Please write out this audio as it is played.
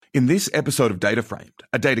In this episode of Data Framed,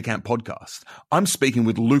 a DataCamp podcast, I'm speaking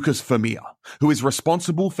with Lukas Vermeer, who is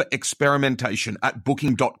responsible for experimentation at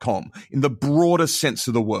Booking.com in the broadest sense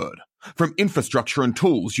of the word. From infrastructure and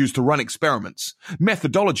tools used to run experiments,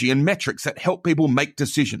 methodology and metrics that help people make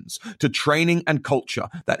decisions, to training and culture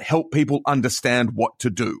that help people understand what to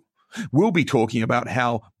do. We'll be talking about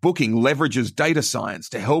how Booking leverages data science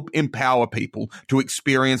to help empower people to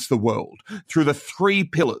experience the world through the three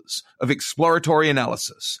pillars of exploratory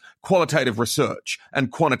analysis, qualitative research, and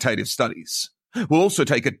quantitative studies. We'll also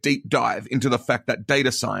take a deep dive into the fact that data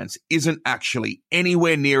science isn't actually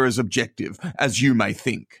anywhere near as objective as you may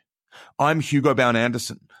think. I'm Hugo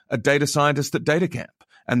Anderson, a data scientist at DataCamp,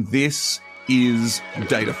 and this is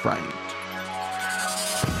Data Framed.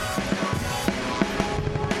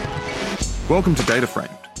 Welcome to Data Framed,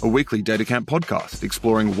 a weekly DataCamp podcast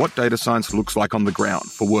exploring what data science looks like on the ground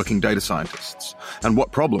for working data scientists and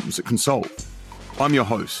what problems it can solve. I'm your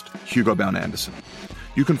host, Hugo Anderson.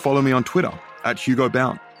 You can follow me on Twitter at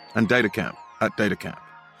HugoBound and DataCamp at DataCamp.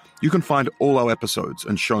 You can find all our episodes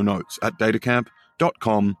and show notes at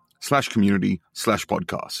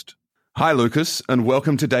datacamp.com/community/podcast. Hi, Lukas, and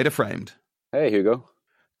welcome to Data Framed. Hey, Hugo.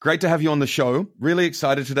 Great to have you on the show. Really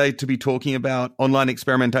excited today to be talking about online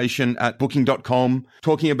experimentation at Booking.com,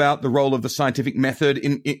 talking about the role of the scientific method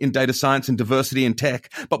in data science and diversity in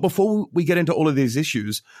tech. But before we get into all of these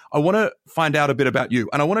issues, I want to find out a bit about you.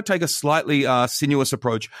 And I want to take a slightly sinuous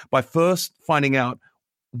approach by first finding out,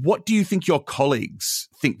 what do you think your colleagues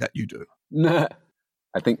think that you do?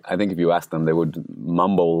 I think if you ask them, they would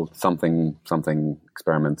mumble something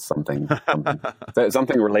experiments, something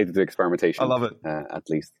related to experimentation. I love it, at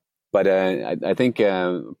least. But I think,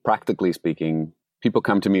 practically speaking, people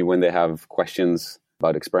come to me when they have questions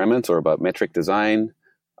about experiments or about metric design,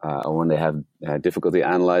 or when they have difficulty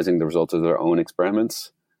analyzing the results of their own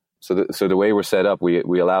experiments. So the way we're set up,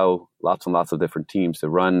 we allow lots and lots of different teams to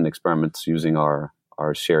run experiments using our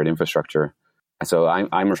shared infrastructure. So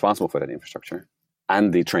I'm responsible for that infrastructure,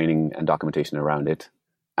 and the training and documentation around it,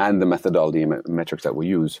 and the methodology and metrics that we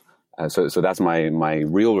use. So that's my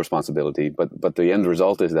real responsibility. But the end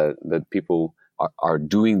result is that people are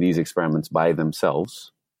doing these experiments by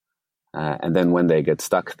themselves. And then when they get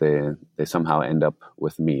stuck, they somehow end up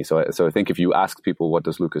with me. So I think if you ask people, what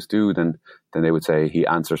does Lukas do? Then they would say, he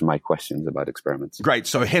answers my questions about experiments. Great.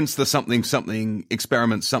 So hence the something,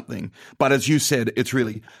 experiment something. But as you said, it's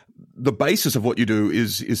really the basis of what you do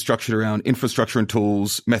is structured around infrastructure and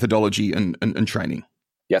tools, methodology and training.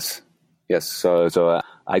 Yes. So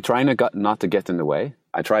I try not to get in the way.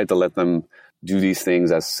 I try to let them do these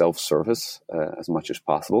things as self-service as much as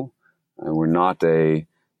possible. We're not a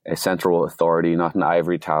central authority, not an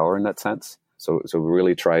ivory tower in that sense. So we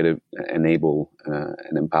really try to enable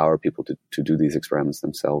and empower people to do these experiments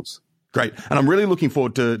themselves. Great. And I'm really looking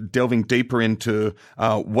forward to delving deeper into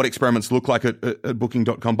what experiments look like at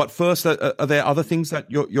Booking.com. But first, are there other things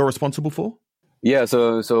that you're responsible for? Yeah,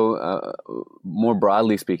 so more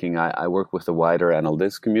broadly speaking, I work with the wider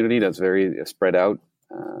analytics community that's very spread out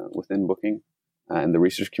within Booking and the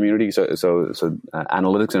research community. So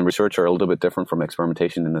analytics and research are a little bit different from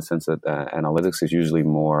experimentation in the sense that analytics is usually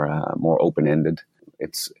more open-ended.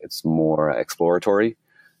 It's more exploratory.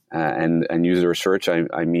 And user research,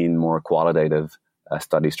 I mean more qualitative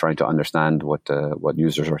studies, trying to understand what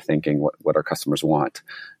users are thinking, what our customers want.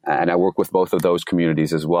 And I work with both of those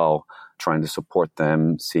communities as well, trying to support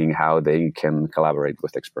them, seeing how they can collaborate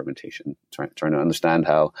with experimentation, trying to understand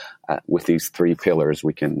how with these three pillars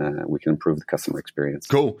we can improve the customer experience.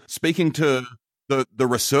 Cool. Speaking to the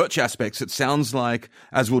research aspects, it sounds like,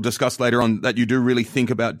 as we'll discuss later on, that you do really think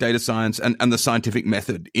about data science and the scientific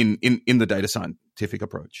method in the data scientific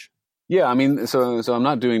approach. Yeah, I mean, so I'm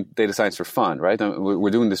not doing data science for fun, right?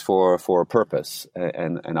 We're doing this for a purpose,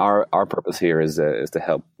 and our purpose here is to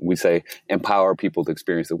help. We say empower people to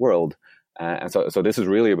experience the world, and so this is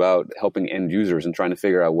really about helping end users and trying to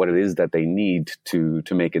figure out what it is that they need to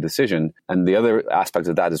make a decision. And the other aspect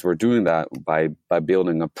of that is we're doing that by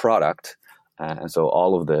building a product. And so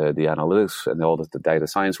all of the analytics and all of the data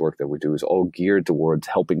science work that we do is all geared towards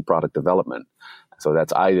helping product development. So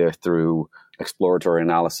that's either through exploratory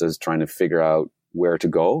analysis, trying to figure out where to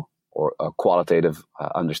go, or a qualitative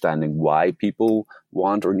understanding why people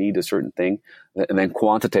want or need a certain thing, and then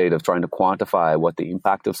quantitative, trying to quantify what the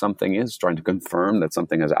impact of something is, trying to confirm that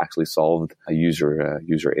something has actually solved a user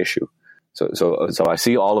issue. So I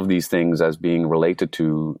see all of these things as being related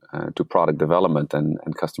to product development and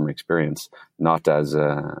customer experience, not as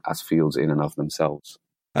fields in and of themselves.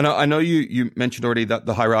 And I know you mentioned already that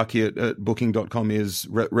the hierarchy at Booking.com is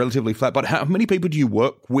relatively flat, but how many people do you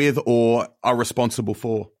work with or are responsible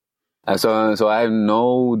for? So I have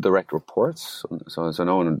no direct reports. So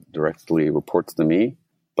no one directly reports to me,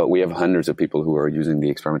 but we have hundreds of people who are using the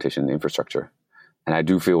experimentation infrastructure. And I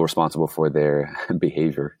do feel responsible for their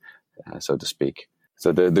behavior, so to speak.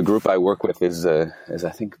 So the group I work with is I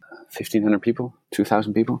think 1,500 people,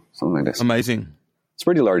 2,000 people, something like this. Amazing. It's a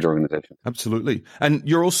pretty large organization. Absolutely. And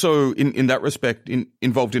you're also, in that respect,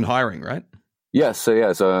 involved in hiring, right? Yes. So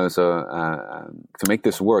to make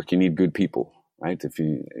this work, you need good people, right? If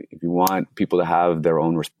you want people to have their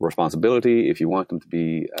own responsibility, if you want them to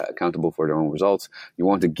be accountable for their own results, you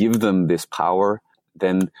want to give them this power,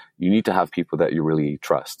 then you need to have people that you really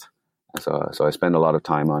trust. So I spend a lot of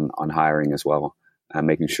time on hiring as well, and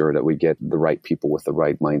making sure that we get the right people with the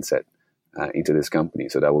right mindset into this company.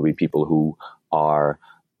 So that will be people who are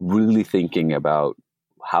really thinking about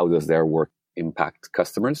how does their work impact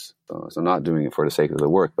customers. So not doing it for the sake of the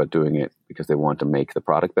work, but doing it because they want to make the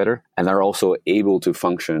product better. And they're also able to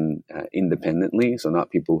function independently. So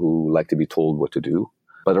not people who like to be told what to do,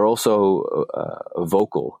 but are also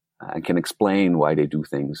vocal and can explain why they do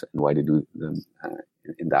things and why they do them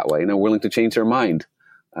in that way. And are willing to change their mind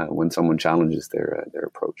when someone challenges their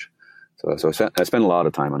approach. So I spend a lot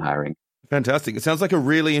of time on hiring. Fantastic. It sounds like a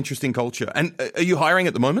really interesting culture. And are you hiring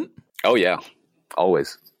at the moment? Oh, yeah.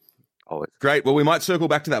 Always. Great. Well, we might circle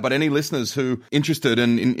back to that, but any listeners who are interested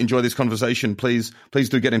and enjoy this conversation, please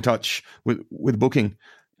do get in touch with Booking.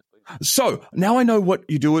 So now I know what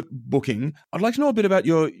you do at Booking. I'd like to know a bit about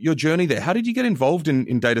your journey there. How did you get involved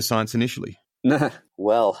in data science initially?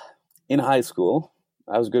 Well, in high school,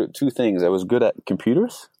 I was good at two things. I was good at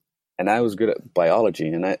computers and I was good at biology.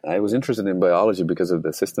 And I was interested in biology because of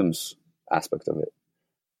the systems aspect of it.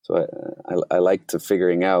 So I like to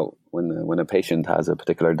figuring out when a patient has a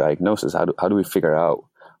particular diagnosis, how do we figure out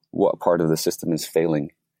what part of the system is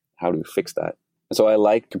failing? How do we fix that? And so I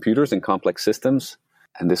like computers and complex systems.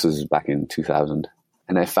 And this was back in 2000.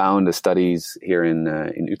 And I found the studies here in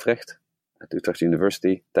Utrecht, at Utrecht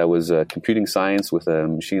University, that was computing science with a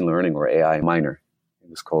machine learning or AI minor. It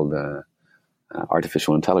was called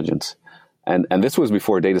artificial intelligence. And this was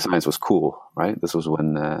before data science was cool, right? This was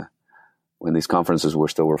when these conferences were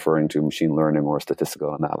still referring to machine learning or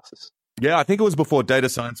statistical analysis. Yeah, I think it was before data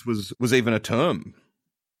science was even a term.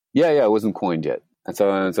 Yeah, it wasn't coined yet. And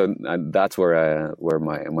so that's where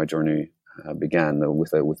my journey began,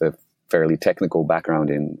 with a fairly technical background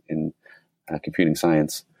in computing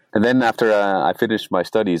science. And then after I finished my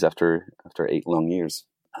studies after 8 long years,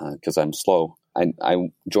 because I'm slow, I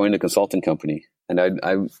joined a consulting company. And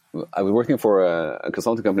I was working for a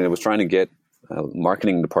consulting company that was trying to get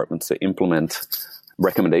marketing departments to implement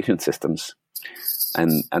recommendation systems.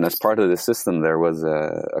 And as part of the system, there was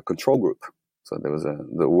a control group. So there was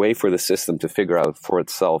the way for the system to figure out for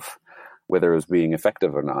itself whether it was being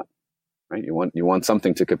effective or not. Right? You want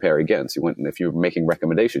something to compare against. If you're making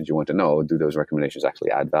recommendations, you want to know, do those recommendations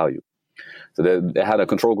actually add value? So they had a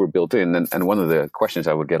control group built in, and one of the questions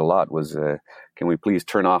I would get a lot was, can we please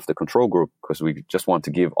turn off the control group because we just want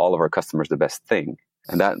to give all of our customers the best thing?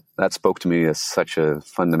 And that spoke to me as such a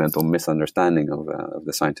fundamental misunderstanding of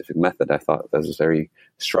the scientific method. I thought that was very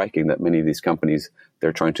striking that many of these companies,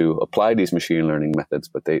 they're trying to apply these machine learning methods,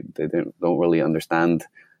 but they don't really understand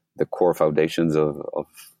the core foundations of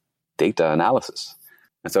data analysis.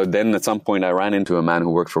 And so then at some point I ran into a man who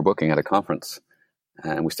worked for Booking at a conference,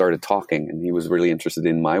 and we started talking, and he was really interested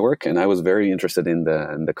in my work, and I was very interested in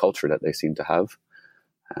the culture that they seem to have.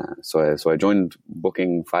 So I joined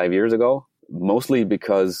Booking 5 years ago, mostly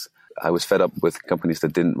because I was fed up with companies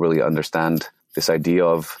that didn't really understand this idea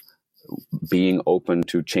of being open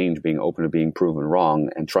to change, being open to being proven wrong,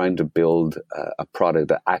 and trying to build a product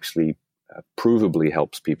that actually provably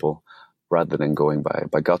helps people, rather than going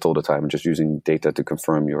by gut all the time and just using data to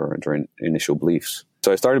confirm your initial beliefs.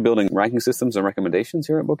 So I started building ranking systems and recommendations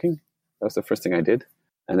here at Booking. That was the first thing I did.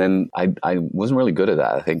 And then I wasn't really good at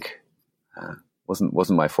that, I think.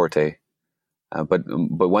 Wasn't my forte. But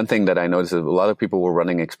one thing that I noticed is a lot of people were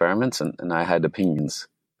running experiments, and I had opinions,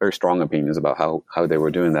 very strong opinions about how they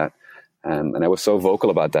were doing that. And I was so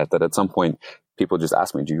vocal about that at some point people just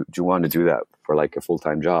asked me, do you want to do that for like a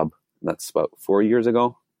full-time job? And that's about 4 years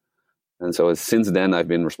ago. And so since then, I've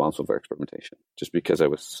been responsible for experimentation, just because I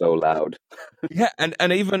was so loud. Yeah, and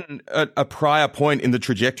even a prior point in the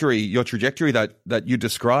trajectory, your trajectory that you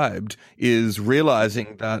described is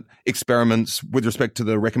realizing that experiments with respect to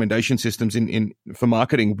the recommendation systems for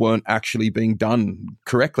marketing weren't actually being done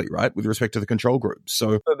correctly, right, with respect to the control groups.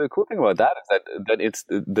 So the cool thing about that is that it's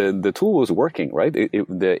the tool was working, right?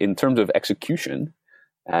 In terms of execution,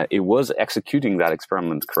 it was executing that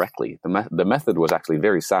experiment correctly. The method was actually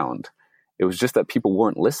very sound. It was just that people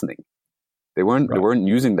weren't listening. They weren't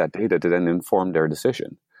using that data to then inform their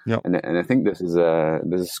decision. Yep. And I think this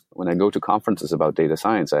is when I go to conferences about data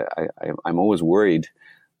science, I'm always worried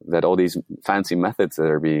that all these fancy methods that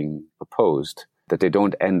are being proposed, that they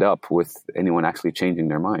don't end up with anyone actually changing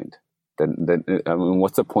their mind. Then I mean,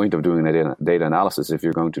 what's the point of doing a data analysis if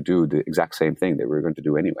you're going to do the exact same thing that we're going to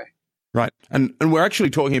do anyway? Right. And we're actually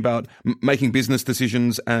talking about making business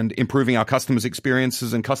decisions and improving our customers'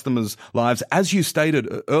 experiences and customers' lives. As you stated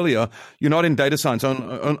earlier, you're not in data science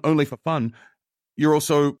only for fun. You're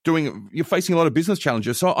also you're facing a lot of business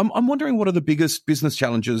challenges. So I'm wondering, what are the biggest business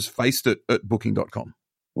challenges faced at Booking.com?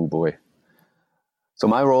 Oh boy. So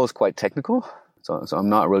my role is quite technical. So I'm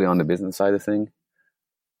not really on the business side of things.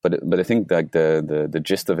 But I think that the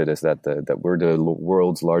gist of it is that we're the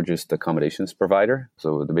world's largest accommodations provider,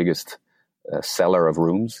 so the biggest seller of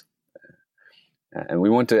rooms, and we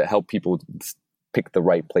want to help people pick the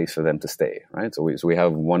right place for them to stay. Right, so we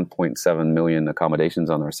have 1.7 million accommodations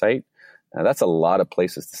on our site. That's a lot of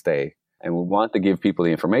places to stay, and we want to give people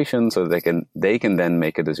the information so that they can then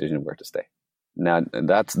make a decision where to stay. Now,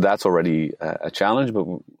 that's already a challenge, but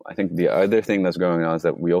I think the other thing that's going on is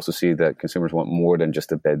that we also see that consumers want more than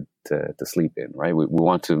just a bed to sleep in, right? We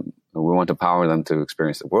want to power them to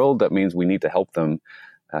experience the world. That means we need to help them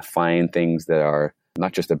find things that are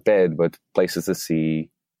not just a bed, but places to see,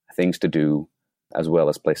 things to do, as well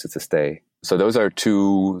as places to stay. So those are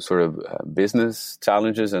two sort of business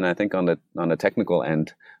challenges, and I think on the technical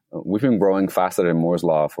end, we've been growing faster than Moore's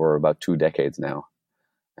Law for about 2 decades now.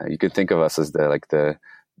 You could think of us as the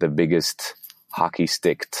biggest hockey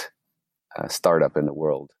sticked startup in the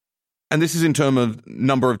world. And this is in terms of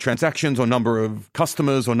number of transactions, or number of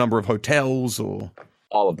customers, or number of hotels, or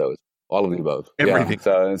all of those, all of the above. Everything.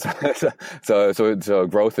 Yeah. So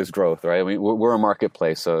growth is growth, right? I mean, we're a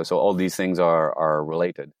marketplace, so all these things are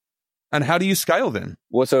related. And how do you scale then?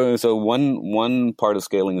 Well, so one part of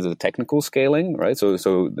scaling is the technical scaling, right? So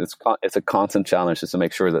it's a constant challenge just to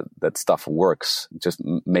make sure that stuff works. Just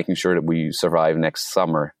making sure that we survive next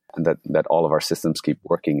summer and that all of our systems keep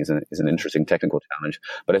working is an interesting technical challenge.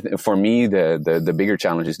 But I think for me, the bigger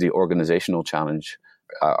challenge is the organizational challenge.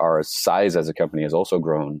 Our size as a company has also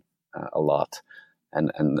grown a lot.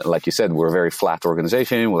 And like you said, we're a very flat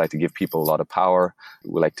organization. We like to give people a lot of power.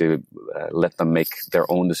 We like to let them make their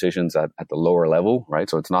own decisions at the lower level, right?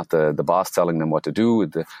 So it's not the boss telling them what to do.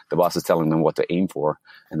 The boss is telling them what to aim for,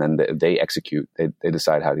 and then they execute. They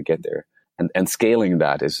decide how to get there. And scaling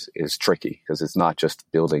that is tricky, because it's not just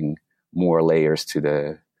building more layers to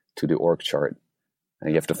the org chart.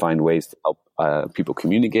 And you have to find ways to help people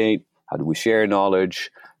communicate. How do we share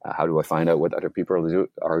knowledge? How do I find out what other people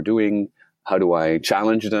are doing? How do I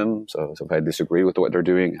challenge them? So if I disagree with what they're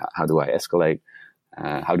doing, how do I escalate?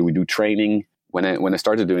 How do we do training? When I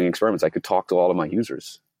started doing experiments, I could talk to all of my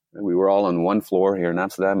users. We were all on one floor here in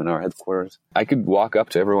Amsterdam in our headquarters. I could walk up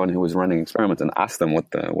to everyone who was running experiments and ask them what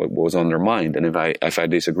was on their mind. And if I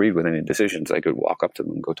disagreed with any decisions, I could walk up to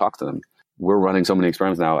them and go talk to them. We're running so many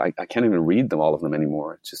experiments now, I can't even read all of them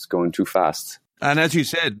anymore. It's just going too fast. And as you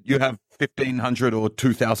said, you have 1,500 or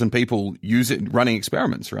 2,000 people running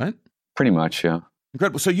experiments, right? Pretty much, yeah.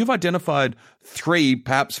 Incredible. So you've identified 3,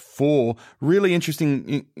 perhaps 4 really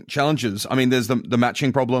interesting challenges. I mean, there's the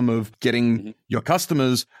matching problem of getting your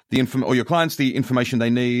customers or your clients the information they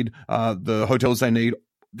need, the hotels they need.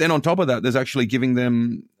 Then on top of that, there's actually giving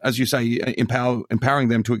them, as you say, empowering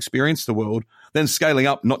them to experience the world. Then scaling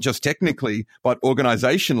up, not just technically, but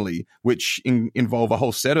organizationally, which involve a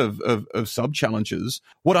whole set of sub-challenges.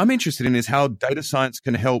 What I'm interested in is how data science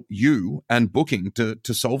can help you and Booking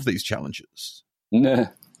to solve these challenges. Nah,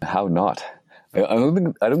 how not? I don't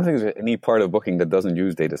think there's any part of Booking that doesn't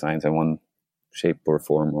use data science in one shape or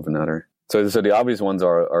form of another. So the obvious ones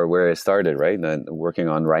are where I started, right? And working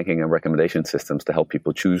on ranking and recommendation systems to help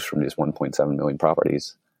people choose from these 1.7 million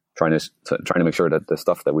properties, trying to make sure that the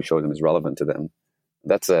stuff that we show them is relevant to them.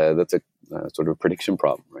 That's a sort of prediction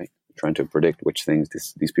problem, right? Trying to predict which things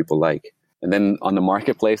these people like. And then on the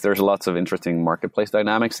marketplace, there's lots of interesting marketplace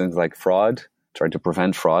dynamics, things like fraud, trying to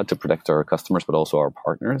prevent fraud to protect our customers, but also our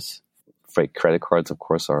partners. Fake credit cards, of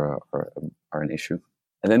course, are an issue.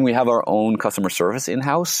 And then we have our own customer service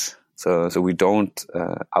in-house. So we don't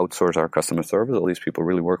outsource our customer service. All these people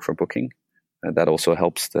really work for Booking. That also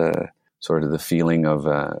helps the feeling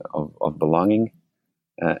of belonging.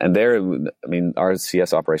 And there, I mean, our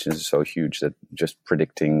CS operations is so huge that just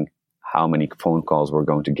predicting how many phone calls we're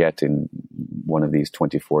going to get in one of these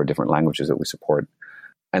 24 different languages that we support,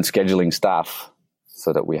 and scheduling staff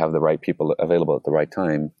so that we have the right people available at the right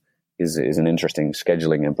time is an interesting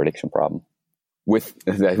scheduling and prediction problem. With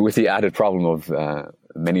the added problem of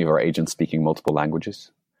many of our agents speaking multiple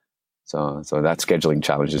languages. So that scheduling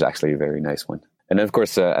challenge is actually a very nice one. And then, of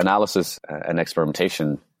course, analysis and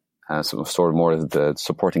experimentation, sort of more of the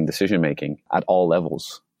supporting decision making at all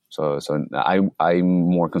levels. So I'm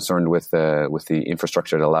more concerned with the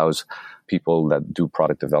infrastructure that allows people that do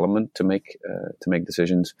product development to make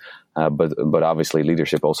decisions. But obviously,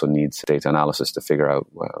 leadership also needs data analysis to figure out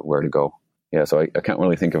where to go. Yeah, so I can't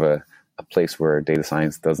really think of a place where data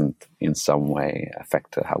science doesn't in some way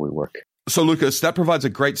affect how we work. So, Lukas, that provides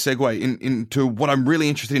a great segue into what I'm really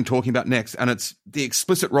interested in talking about next, and it's the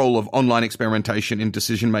explicit role of online experimentation in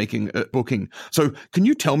decision-making at Booking. So can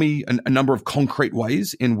you tell me a number of concrete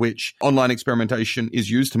ways in which online experimentation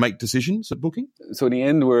is used to make decisions at Booking? So in the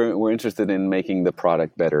end, we're interested in making the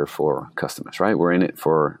product better for customers, right? We're in it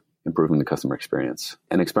for improving the customer experience.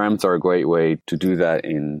 And experiments are a great way to do that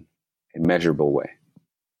in a measurable way.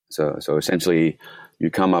 So essentially, you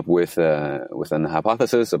come up with an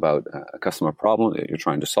hypothesis about a customer problem that you're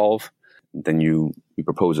trying to solve. Then you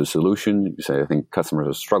propose a solution. You say, I think customers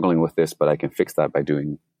are struggling with this, but I can fix that by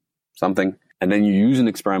doing something. And then you use an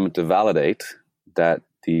experiment to validate that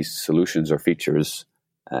these solutions or features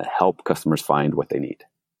help customers find what they need.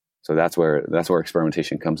 So that's where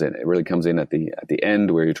experimentation comes in. It really comes in at the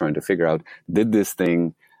end, where you're trying to figure out, did this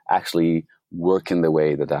thing actually work in the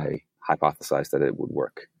way that I hypothesized that it would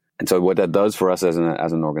work? And so what that does for us as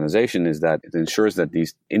an organization is that it ensures that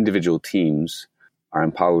these individual teams are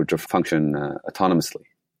empowered to function autonomously,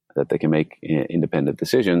 that they can make independent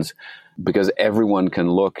decisions, because everyone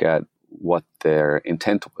can look at what their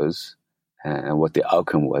intent was and what the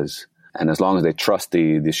outcome was. And as long as they trust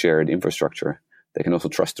the shared infrastructure, they can also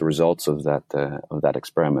trust the results of that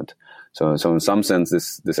experiment. So in some sense,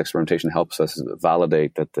 this experimentation helps us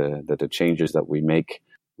validate that the changes that we make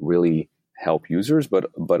really help users,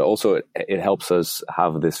 but also it helps us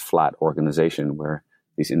have this flat organization where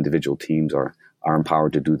these individual teams are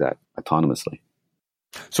empowered to do that autonomously.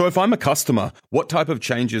 So if I'm a customer, what type of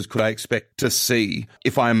changes could I expect to see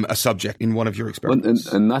if I'm a subject in one of your experiments?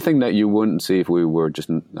 And nothing that you wouldn't see if we were just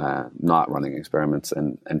not running experiments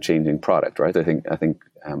and changing product, right? I think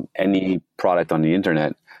any product on the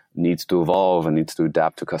internet needs to evolve and needs to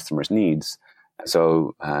adapt to customers' needs.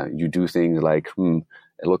 So you do things like,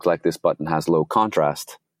 it looks like this button has low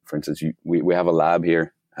contrast. For instance, we have a lab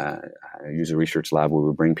here, a user research lab, where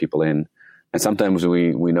we bring people in. And sometimes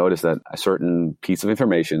we notice that a certain piece of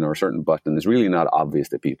information or a certain button is really not obvious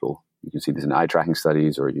to people. You can see this in eye tracking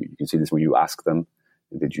studies, or you can see this when you ask them,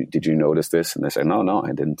 did you notice this? And they say, no,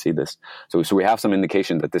 I didn't see this. So we have some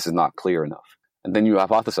indication that this is not clear enough. And then you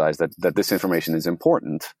hypothesize that this information is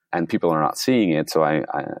important and people are not seeing it. So I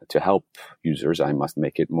to help users, I must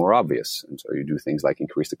make it more obvious. And so you do things like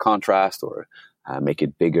increase the contrast or make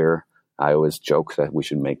it bigger. I always joke that we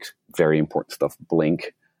should make very important stuff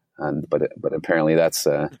blink. But apparently that's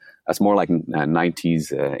more like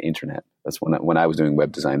 90s internet. That's when I was doing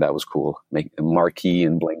web design, that was cool. Make marquee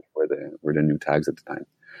and blink were the new tags at the time.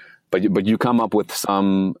 But you come up with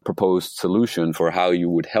some proposed solution for how you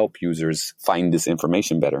would help users find this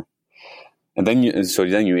information better. And then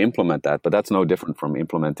you implement that, but that's no different from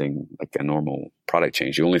implementing like a normal product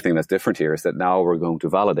change. The only thing that's different here is that now we're going to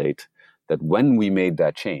validate that when we made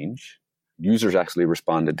that change, users actually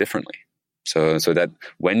responded differently. So that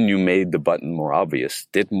when you made the button more obvious,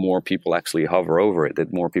 did more people actually hover over it?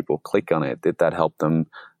 Did more people click on it? Did that help them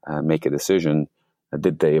make a decision?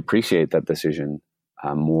 Did they appreciate that decision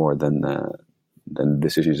more than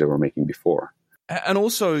decisions they were making before? And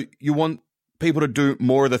also, you want people to do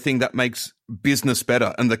more of the thing that makes business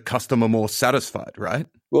better and the customer more satisfied, right?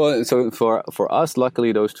 Well, so for us,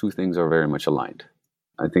 luckily, those two things are very much aligned.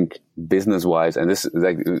 I think business-wise, and this,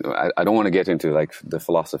 like, I don't want to get into like the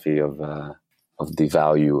philosophy of the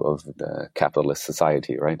value of the capitalist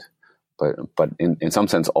society, right? But in some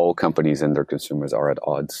sense, all companies and their consumers are at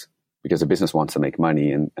odds, because the business wants to make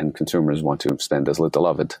money and consumers want to spend as little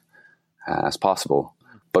of it as possible.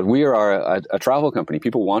 But we are a travel company.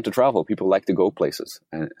 People want to travel. People like to go places,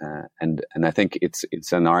 and I think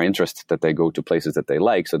it's in our interest that they go to places that they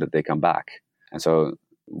like, so that they come back. And so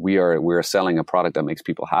we're selling a product that makes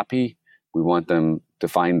people happy. We want them to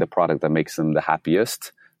find the product that makes them the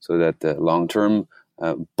happiest, so that the long term,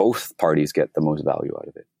 both parties get the most value out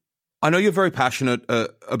of it. I know you're very passionate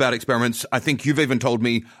about experiments. I think you've even told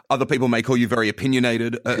me other people may call you very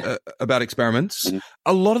opinionated about experiments. Mm-hmm.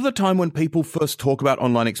 A lot of the time when people first talk about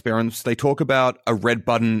online experiments, they talk about a red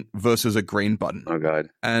button versus a green button. Oh, God.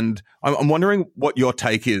 And I'm wondering what your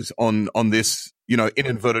take is on this, in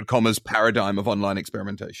inverted commas, paradigm of online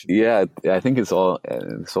experimentation. Yeah, I think this all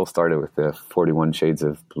started with the 41 Shades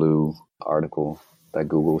of Blue article that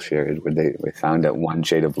Google shared, where they found that one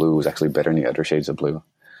shade of blue was actually better than the other shades of blue.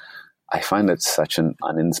 I find it such an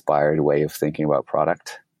uninspired way of thinking about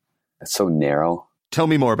product. It's so narrow. Tell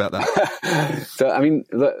me more about that. So, I mean,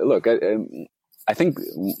 look, I think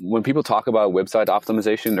when people talk about website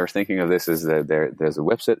optimization, they're thinking of this as there's a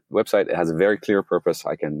website. It has a very clear purpose.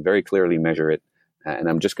 I can very clearly measure it, and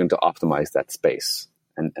I'm just going to optimize that space.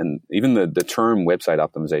 And even the term website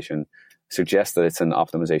optimization suggests that it's an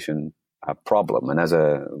optimization problem. And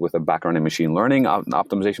with a background in machine learning,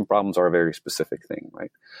 optimization problems are a very specific thing,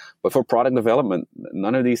 right? But for product development,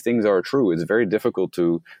 none of these things are true. It's very difficult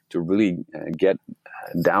to really get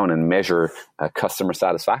down and measure customer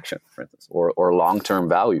satisfaction, for instance, or long-term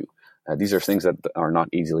value. These are things that are not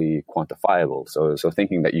easily quantifiable. So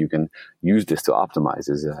thinking that you can use this to optimize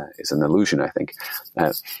is an illusion, I think.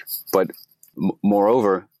 But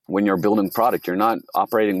moreover, when you're building product, you're not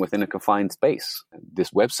operating within a confined space. This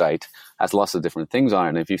website has lots of different things on it.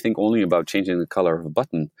 And if you think only about changing the color of a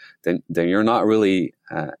button, then you're not really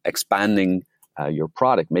expanding your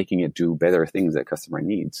product, making it do better things that customer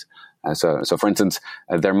needs. So for instance,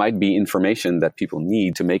 there might be information that people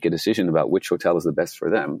need to make a decision about which hotel is the best for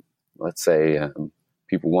them. Let's say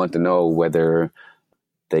people want to know whether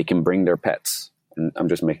they can bring their pets. And I'm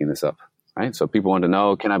just making this up. Right? So people want to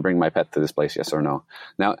know, can I bring my pet to this place? Yes or no?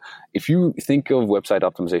 Now, if you think of website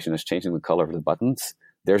optimization as changing the color of the buttons,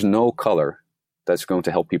 there's no color that's going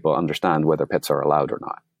to help people understand whether pets are allowed or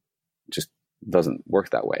not. It just doesn't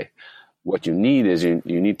work that way. What you need is you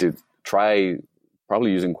need to try,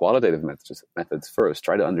 probably using qualitative methods first,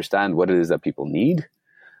 try to understand what it is that people need,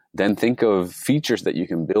 then think of features that you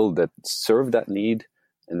can build that serve that need,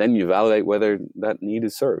 and then you validate whether that need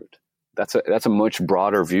is served. That's a much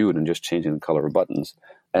broader view than just changing the color of buttons.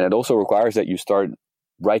 And it also requires that you start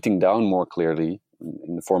writing down more clearly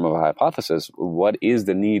in the form of a hypothesis, what is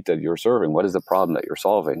the need that you're serving? What is the problem that you're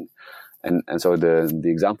solving? And so the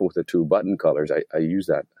example with the two button colors, I use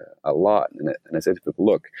that a lot. And I say to people,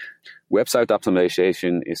 look, website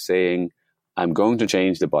optimization is saying, I'm going to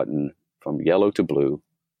change the button from yellow to blue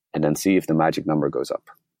and then see if the magic number goes up.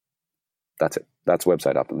 That's it. That's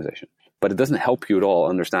website optimization. But it doesn't help you at all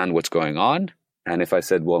understand what's going on. And if I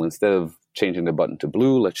said, well, instead of changing the button to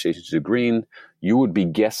blue, let's change it to green, you would be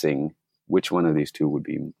guessing which one of these two would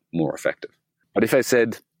be more effective. But if I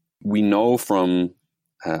said, we know from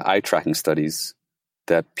eye tracking studies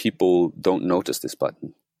that people don't notice this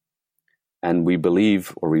button, and we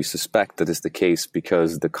believe or we suspect that is the case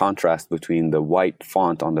because the contrast between the white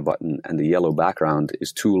font on the button and the yellow background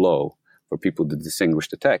is too low for people to distinguish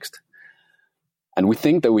the text. And we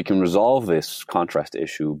think that we can resolve this contrast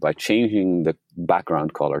issue by changing the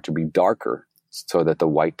background color to be darker so that the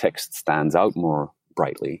white text stands out more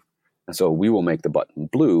brightly. And so we will make the button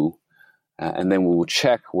blue, and then we will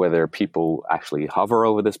check whether people actually hover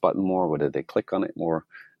over this button more, whether they click on it more,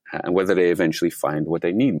 and whether they eventually find what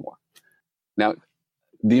they need more. Now,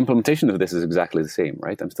 the implementation of this is exactly the same,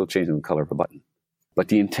 right? I'm still changing the color of a button, but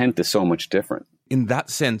the intent is so much different. In that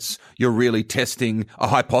sense, you're really testing a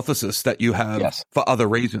hypothesis that you have for other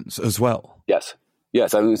reasons as well. Yes.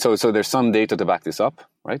 I mean, so there's some data to back this up,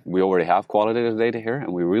 right? We already have qualitative data here,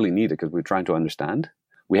 and we really need it because we're trying to understand.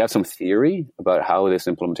 We have some theory about how this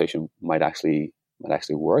implementation might actually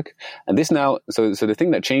work. And this now, so the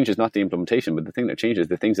thing that changes, not the implementation, but the thing that changes,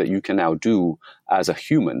 the things that you can now do as a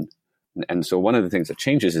human. And so one of the things that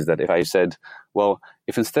changes is that if I said, well,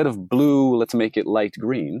 if instead of blue, let's make it light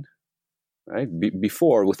green, right?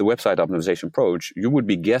 Before, with the website optimization approach, you would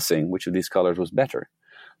be guessing which of these colors was better.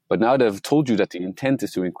 But now that I've told you that the intent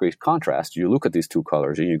is to increase contrast, you look at these two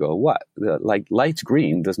colors and you go, what? Like light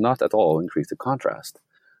green does not at all increase the contrast.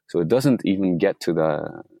 So it doesn't even get to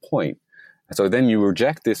the point. And so then you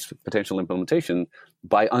reject this potential implementation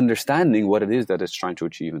by understanding what it is that it's trying to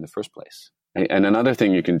achieve in the first place. And another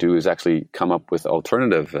thing you can do is actually come up with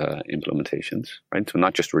alternative implementations, right? So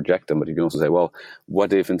not just reject them, but you can also say, well,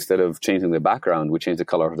 what if instead of changing the background, we change the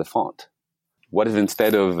color of the font? What if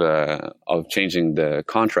instead of changing the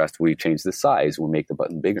contrast, we change the size, we make the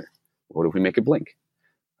button bigger? What if we make it blink?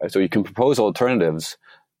 Right? So you can propose alternatives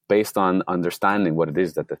based on understanding what it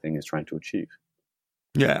is that the thing is trying to achieve.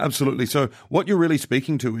 Yeah, absolutely. So what you're really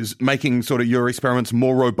speaking to is making sort of your experiments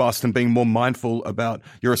more robust and being more mindful about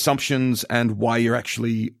your assumptions and why you're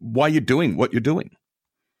doing what you're doing.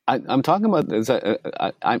 I'm talking about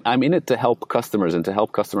I'm in it to help customers, and to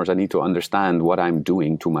help customers, I need to understand what I'm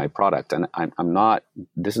doing to my product. And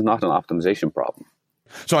this is not an optimization problem.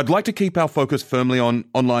 So I'd like to keep our focus firmly on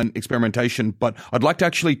online experimentation, but I'd like to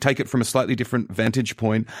actually take it from a slightly different vantage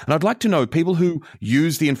point. And I'd like to know, people who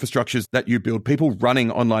use the infrastructures that you build, people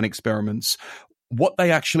running online experiments, what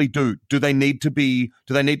they actually do. Do they need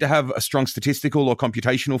to have a strong statistical or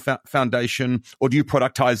computational foundation, or do you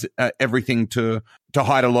productize everything to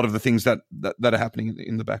hide a lot of the things that are happening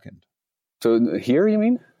in the back end? So here, you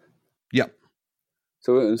mean? Yeah.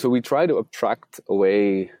 So we try to abstract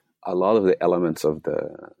away a lot of the elements of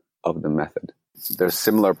the method. There's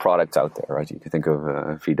similar products out there, right? You can think of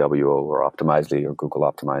VWO or Optimizely or Google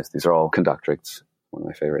Optimize. These are all Conductrix, one of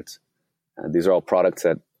my favorites. And these are all products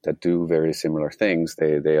that do very similar things.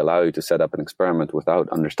 They allow you to set up an experiment without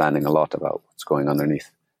understanding a lot about what's going underneath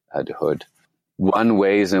the hood. One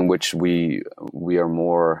ways in which we are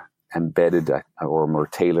more embedded or more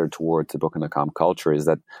tailored towards the Booking.com culture is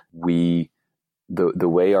that the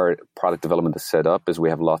way our product development is set up is we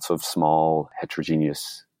have lots of small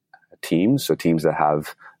heterogeneous teams, so teams that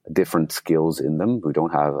have different skills in them. We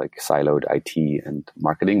don't have like siloed IT and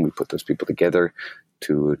marketing. We put those people together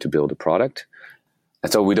to build a product.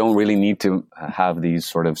 And so we don't really need to have these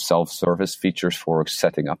sort of self-service features for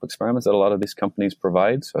setting up experiments that a lot of these companies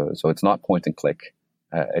provide. So it's not point and click.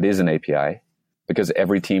 It is an API because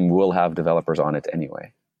every team will have developers on it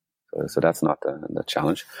anyway. So that's not the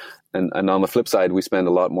challenge. And on the flip side, we spend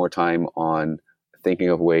a lot more time on thinking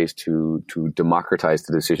of ways to democratize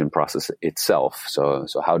the decision process itself. So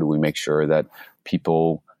how do we make sure that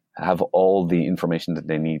people have all the information that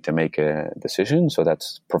they need to make a decision? So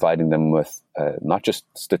that's providing them with not just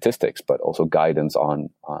statistics, but also guidance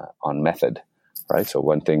on method, right? So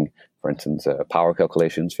one thing, for instance, power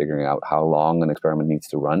calculations, figuring out how long an experiment needs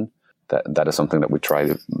to run. That is something that we try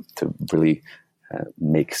to really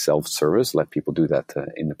make self-service, let people do that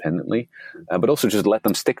independently, but also just let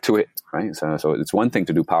them stick to it, right? So it's one thing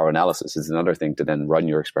to do power analysis. It's another thing to then run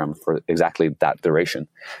your experiment for exactly that duration.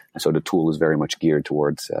 And so the tool is very much geared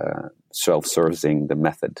towards self-servicing the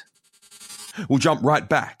method. We'll jump right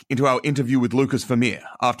back into our interview with Lukas Vermeer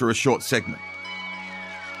after a short segment.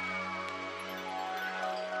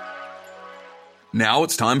 Now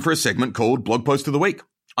it's time for a segment called Blog Post of the Week.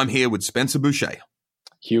 I'm here with Spencer Boucher.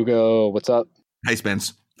 Hugo, what's up? Hey,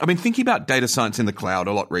 Spence. I've been thinking about data science in the cloud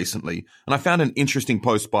a lot recently, and I found an interesting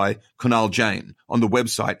post by Kunal Jain on the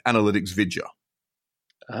website Analytics Vidya.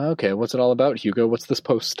 Okay, what's it all about, Hugo? What's this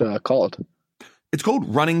post called? It's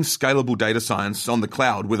called Running Scalable Data Science on the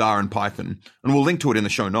Cloud with R and Python, and we'll link to it in the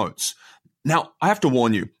show notes. Now, I have to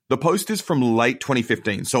warn you, the post is from late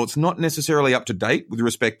 2015, so it's not necessarily up to date with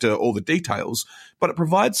respect to all the details, but it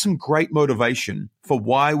provides some great motivation for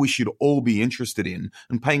why we should all be interested in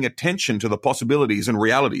and paying attention to the possibilities and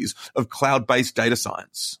realities of cloud-based data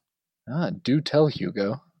science. Do tell,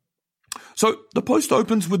 Hugo. So the post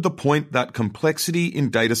opens with the point that complexity in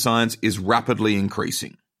data science is rapidly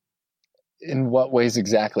increasing. In what ways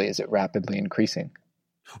exactly is it rapidly increasing?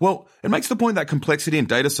 Well, it makes the point that complexity in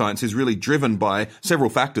data science is really driven by several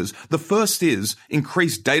factors. The first is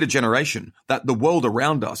increased data generation, that the world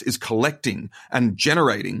around us is collecting and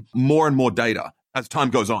generating more and more data as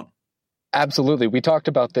time goes on. Absolutely. We talked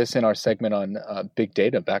about this in our segment on big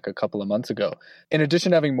data back a couple of months ago. In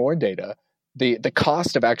addition to having more data, the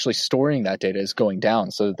cost of actually storing that data is going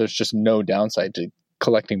down. So there's just no downside to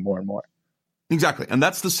collecting more and more. Exactly. And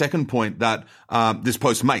that's the second point that this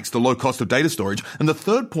post makes, the low cost of data storage. And the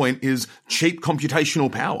third point is cheap computational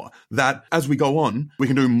power, that as we go on, we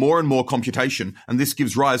can do more and more computation, and this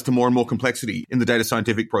gives rise to more and more complexity in the data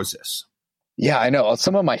scientific process. Yeah, I know.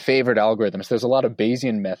 Some of my favorite algorithms, there's a lot of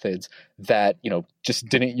Bayesian methods that, just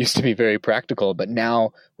didn't used to be very practical, but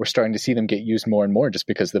now we're starting to see them get used more and more just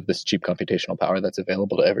because of this cheap computational power that's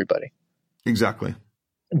available to everybody. Exactly.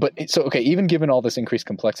 But even given all this increased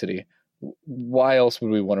complexity, why else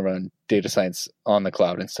would we want to run data science on the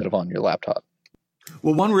cloud instead of on your laptop?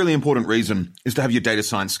 Well, one really important reason is to have your data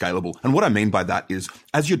science scalable. And what I mean by that is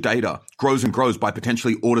as your data grows and grows by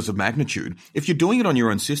potentially orders of magnitude, if you're doing it on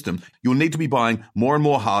your own system, you'll need to be buying more and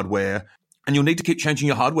more hardware, and you'll need to keep changing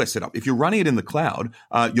your hardware setup. If you're running it in the cloud,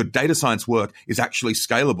 your data science work is actually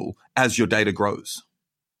scalable as your data grows.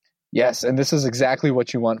 Yes, and this is exactly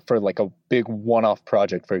what you want for like a big one-off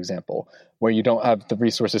project, for example, where you don't have the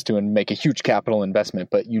resources to make a huge capital investment,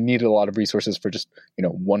 but you need a lot of resources for just,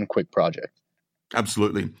 one quick project.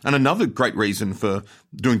 Absolutely. And another great reason for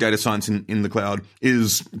doing data science in the cloud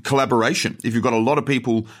is collaboration. If you've got a lot of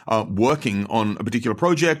people working on a particular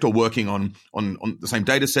project or working on the same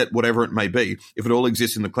data set, whatever it may be, if it all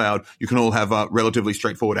exists in the cloud, you can all have relatively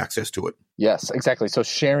straightforward access to it. Yes, exactly. So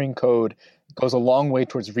sharing code goes a long way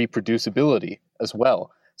towards reproducibility as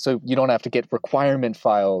well. So you don't have to get requirement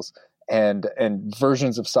files and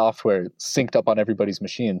versions of software synced up on everybody's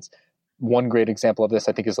machines. One great example of this,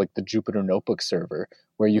 I think, is like the Jupyter Notebook server,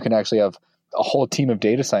 where you can actually have a whole team of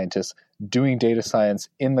data scientists doing data science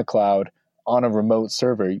in the cloud on a remote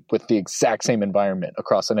server with the exact same environment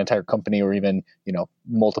across an entire company or even,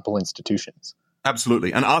 multiple institutions.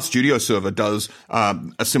 Absolutely. And our Studio server does a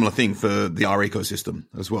similar thing for the R ecosystem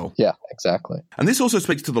as well. Yeah, exactly. And this also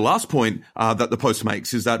speaks to the last point that the post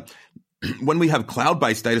makes, is that when we have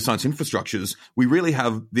cloud-based data science infrastructures, we really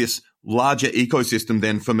have this larger ecosystem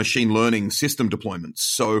then for machine learning system deployments.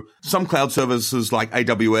 So some cloud services like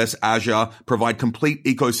AWS, Azure provide complete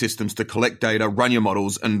ecosystems to collect data, run your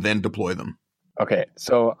models, and then deploy them. Okay,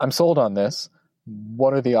 so I'm sold on this.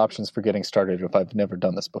 What are the options for getting started if I've never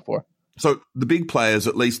done this before? So the big players,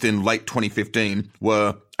 at least in late 2015,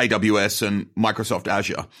 were AWS and Microsoft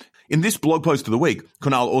Azure. In this blog post of the week,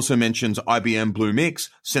 Kunal also mentions IBM Bluemix,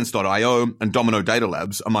 Sense.io, and Domino Data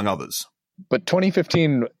Labs, among others. But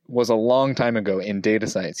 2015 was a long time ago in data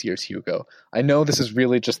science years, Hugo. I know this is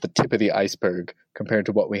really just the tip of the iceberg compared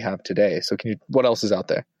to what we have today. So what else is out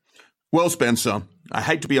there? Well, Spencer, I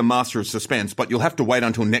hate to be a master of suspense, but you'll have to wait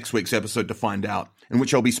until next week's episode to find out, in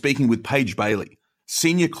which I'll be speaking with Paige Bailey,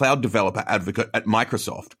 Senior Cloud Developer Advocate at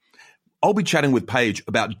Microsoft. I'll be chatting with Paige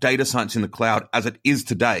about data science in the cloud as it is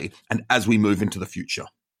today and as we move into the future.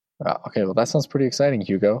 Okay, well, that sounds pretty exciting,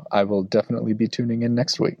 Hugo. I will definitely be tuning in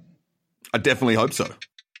next week. I definitely hope so.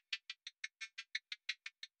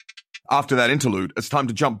 After that interlude, it's time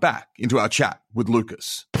to jump back into our chat with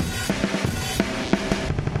Lukas.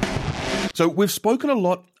 So we've spoken a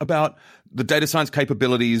lot about the data science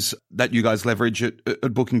capabilities that you guys leverage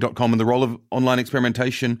at Booking.com and the role of online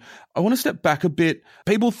experimentation. I want to step back a bit.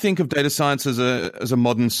 People think of data science as a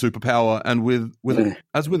modern superpower, and with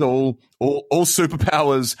as with all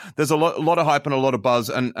superpowers, there's a lot of hype and a lot of buzz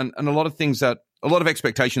and a lot of things that a lot of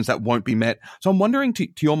expectations that won't be met. So I'm wondering, to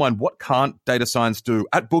your mind, what can't data science do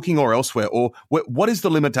at Booking or elsewhere, or what is the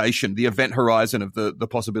limitation, the event horizon of the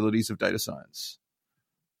possibilities of data science?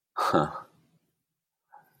 I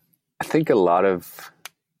think a lot of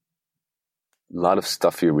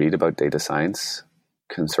stuff you read about data science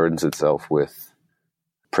concerns itself with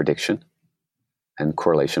prediction and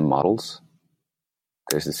correlation models.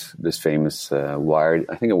 There's this famous Wired,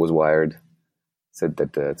 I think it was Wired, said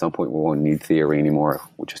that at some point we won't need theory anymore.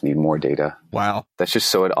 We just need more data. Wow, that's just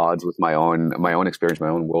so at odds with my own experience, my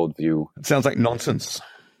own worldview. It sounds like nonsense.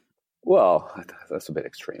 Well, that's a bit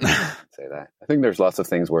extreme to say that. I think there's lots of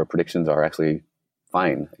things where predictions are actually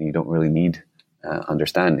fine, and you don't really need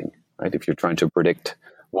understanding, right? If you're trying to predict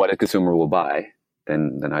what a consumer will buy,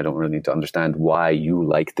 then I don't really need to understand why you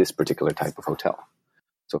like this particular type of hotel.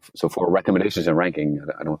 So for recommendations and ranking,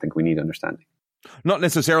 I don't think we need understanding. Not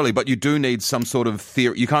necessarily, but you do need some sort of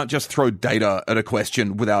theory. You can't just throw data at a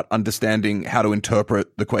question without understanding how to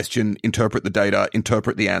interpret the question, interpret the data,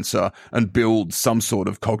 interpret the answer, and build some sort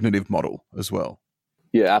of cognitive model as well.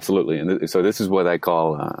 Yeah, absolutely. And so this is what I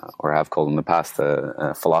call, or have called in the past,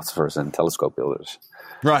 philosophers and telescope builders.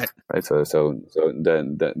 Right. So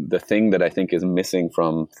the thing that I think is missing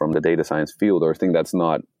from the data science field, or thing that's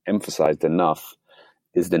not emphasized enough,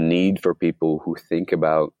 is the need for people who think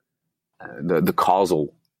about the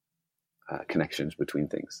causal connections between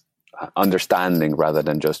things, understanding rather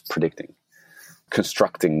than just predicting,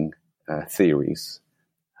 constructing theories,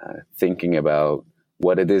 thinking about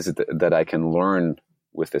what it is that I can learn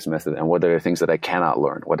with this method, and what are the things that I cannot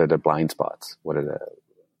learn. What are the blind spots? What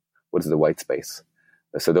is the white space?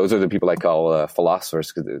 So those are the people I call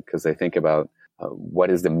philosophers, because they think about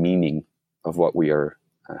what is the meaning of what we are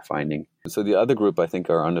finding. So the other group I think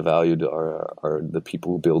are undervalued are the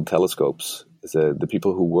people who build telescopes, the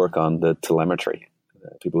people who work on the telemetry.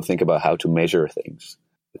 People think about how to measure things.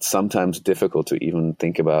 It's sometimes difficult to even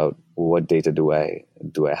think about what data do I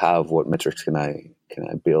have, what metrics can I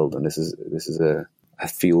build, and this is a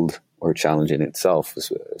field or a challenge in itself,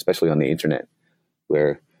 especially on the internet,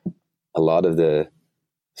 where a lot of the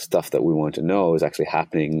stuff that we want to know is actually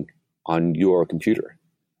happening on your computer,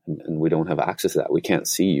 and we don't have access to that. We can't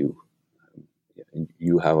see you.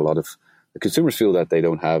 You have the consumers feel that they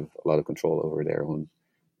don't have a lot of control over their own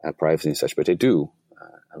privacy and such, but they do.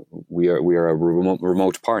 We are a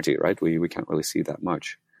remote party, right? We can't really see that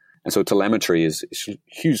much. And so telemetry is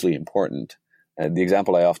hugely important. The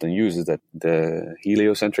example I often use is that the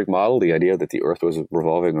heliocentric model, the idea that the Earth was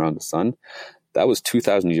revolving around the sun, that was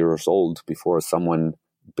 2,000 years old before someone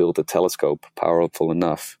built a telescope powerful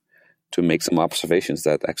enough to make some observations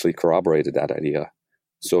that actually corroborated that idea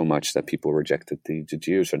so much that people rejected the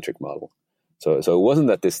geocentric model. So it wasn't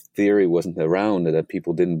that this theory wasn't around, that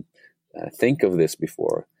people didn't think of this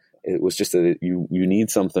before. It was just that you need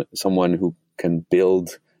someone who can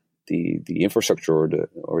build the infrastructure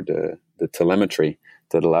or the telemetry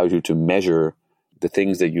that allows you to measure the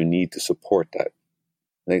things that you need to support that.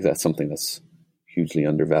 I think that's something that's hugely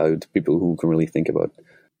undervalued. People who can really think about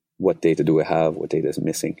what data do I have, what data is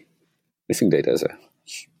missing. Missing data is a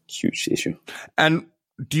huge issue. And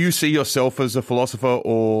do you see yourself as a philosopher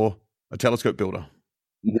or a telescope builder?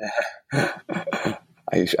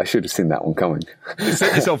 I should have seen that one coming. You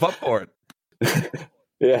set yourself up for it.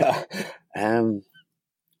 Yeah.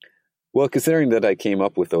 Well, considering that I came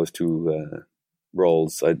up with those two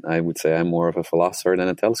roles, I would say I'm more of a philosopher than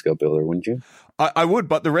a telescope builder, wouldn't you? I would,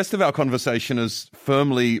 but the rest of our conversation has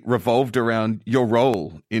firmly revolved around your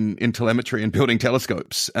role in telemetry and building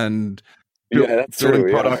telescopes and building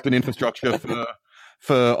product and infrastructure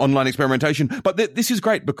for online experimentation. But this is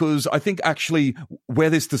great because I think actually where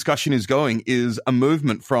this discussion is going is a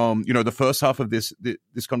movement from, the first half of this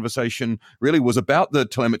conversation really was about the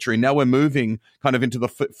telemetry. Now we're moving kind of into the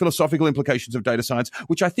philosophical implications of data science,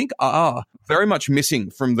 which I think are very much missing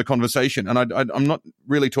from the conversation. And I'm not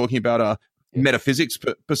really talking about metaphysics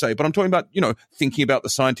per se, but I'm talking about, thinking about the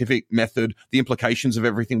scientific method, the implications of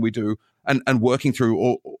everything we do, and working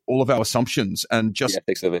through all of our assumptions and just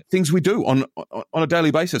things we do on a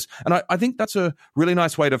daily basis. And I think that's a really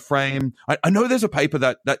nice way to frame. I know there's a paper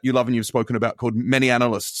that you love and you've spoken about called Many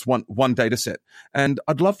Analysts, One Data Set. And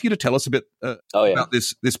I'd love for you to tell us a bit about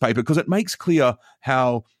this paper, because it makes clear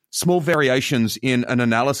how small variations in an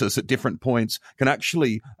analysis at different points can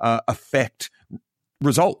actually affect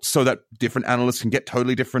results so that different analysts can get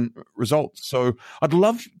totally different results. So I'd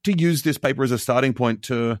love to use this paper as a starting point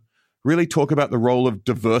to really talk about the role of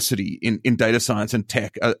diversity in data science and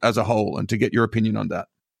tech as a whole, and to get your opinion on that.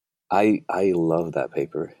 I love that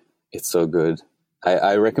paper. It's so good.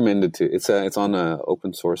 I recommend it to. It's on a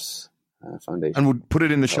open source foundation, and we'll put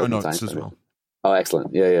it in the show notes as well. Oh,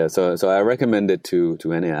 excellent! Yeah. So I recommend it to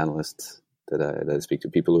any analysts that I speak to,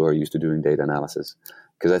 people who are used to doing data analysis,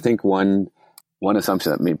 because I think one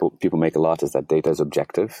assumption that people make a lot is that data is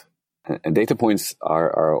objective, and data points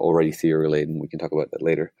are already theory related, and we can talk about that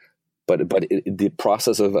later. But the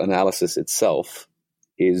process of analysis itself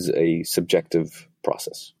is a subjective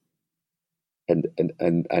process, and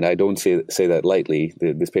I don't say that lightly.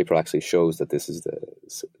 This paper actually shows that this is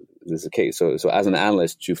the case. So as an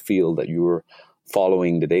analyst, you feel that you're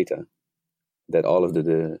following the data, that all of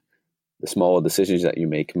the small decisions that you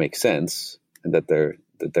make sense, and that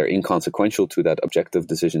they're inconsequential to that objective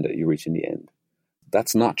decision that you reach in the end.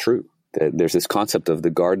 That's not true. There's this concept of the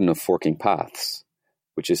garden of forking paths,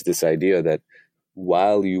 which is this idea that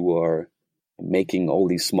while you are making all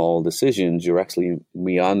these small decisions, you're actually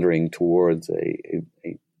meandering towards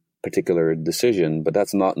a particular decision, but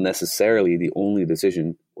that's not necessarily the only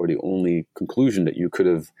decision or the only conclusion that you could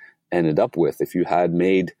have ended up with. If you had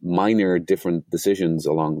made minor different decisions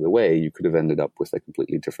along the way, you could have ended up with a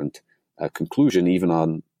completely different conclusion,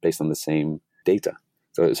 even based on the same data.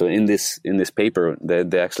 So in this paper,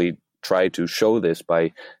 they actually try to show this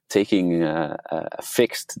by taking a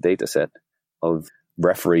fixed data set of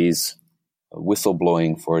referees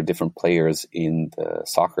whistleblowing for different players in the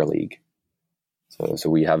soccer league. So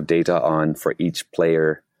we have data on for each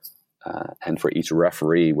player and for each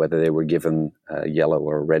referee, whether they were given a yellow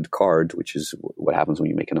or a red card, which is what happens when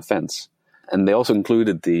you make an offense. And they also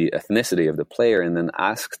included the ethnicity of the player and then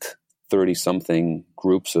asked 30-something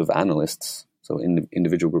groups of analysts, so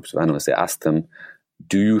individual groups of analysts, they asked them,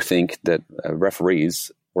 do you think that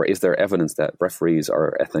referees, or is there evidence that referees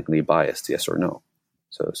are ethnically biased, yes or no?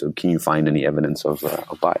 So can you find any evidence of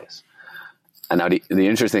bias? And now the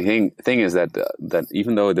interesting thing is that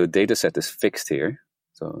even though the data set is fixed here,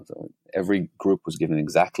 so every group was given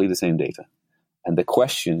exactly the same data, and the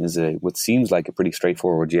question is what seems like a pretty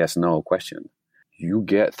straightforward yes-no question, you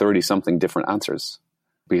get 30-something different answers,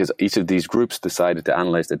 because each of these groups decided to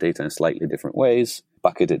analyze the data in slightly different ways,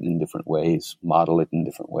 bucket it in different ways, model it in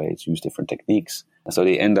different ways, use different techniques. And so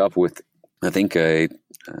they end up with, I think, a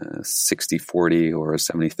 60-40 or a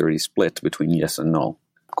 70-30 split between yes and no.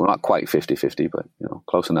 Not quite 50-50, but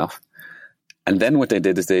close enough. And then what they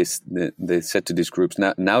did is they said to these groups,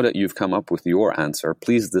 now that you've come up with your answer,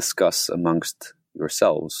 please discuss amongst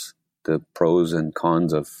yourselves the pros and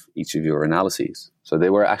cons of each of your analyses. So they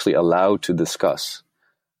were actually allowed to discuss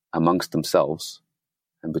amongst themselves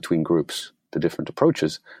and between groups the different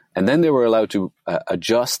approaches, and then they were allowed to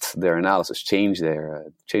adjust their analysis, change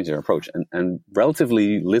their approach, and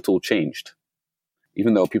relatively little changed.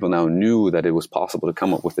 Even though people now knew that it was possible to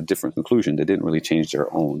come up with a different conclusion, they didn't really change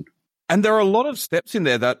their own. And there are a lot of steps in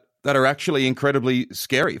there that are actually incredibly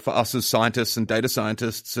scary for us as scientists and data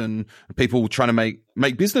scientists and people trying to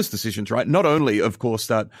make business decisions, right? Not only, of course,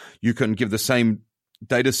 that you can give the same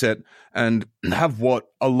data set and have what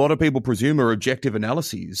a lot of people presume are objective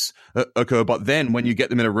analyses occur. But then when you get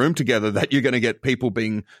them in a room together, that you're going to get people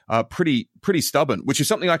being pretty stubborn, which is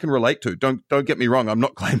something I can relate to. Don't get me wrong. I'm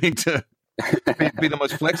not claiming to be the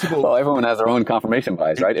most flexible. Well, everyone has their own confirmation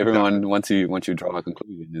bias, right? Everyone, once you draw a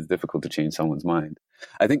conclusion, it's difficult to change someone's mind.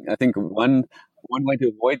 I think one way to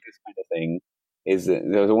avoid this kind of thing is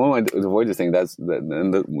there's one way to avoid this thing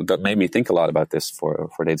that made me think a lot about this for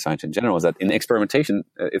data science in general, is that in experimentation,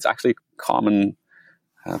 it's actually common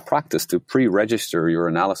practice to pre-register your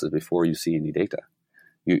analysis before you see any data.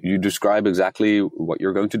 You describe exactly what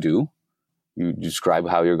you're going to do. You describe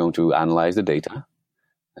how you're going to analyze the data.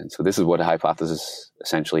 And so this is what a hypothesis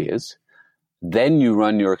essentially is. Then you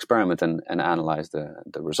run your experiment and analyze the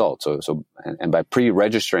results. So by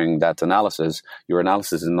pre-registering that analysis, your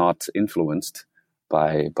analysis is not influenced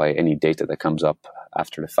by any data that comes up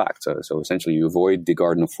after the fact. So essentially you avoid the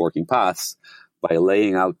garden of forking paths by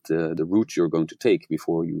laying out the route you're going to take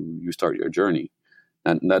before you start your journey.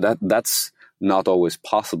 And that's not always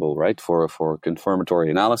possible, right? For confirmatory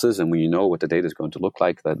analysis, and when you know what the data is going to look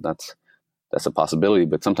like, that's a possibility.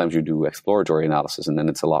 But sometimes you do exploratory analysis, and then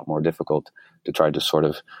it's a lot more difficult to try to sort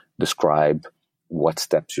of describe what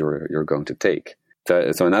steps you're going to take.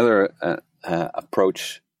 So another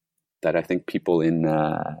approach that I think people in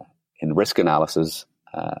risk analysis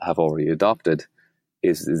have already adopted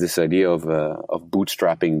is this idea of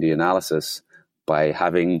bootstrapping the analysis by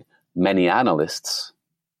having many analysts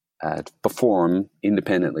perform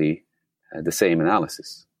independently the same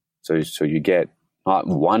analysis. So you get not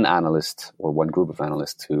one analyst or one group of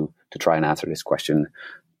analysts to try and answer this question,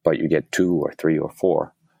 but you get 2 or 3 or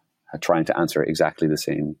 4 trying to answer exactly the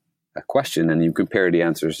same question, and you compare the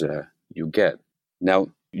answers you get. Now,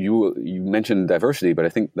 you mentioned diversity, but I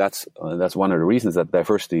think that's one of the reasons that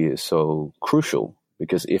diversity is so crucial,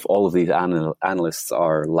 because if all of these analysts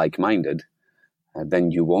are like-minded,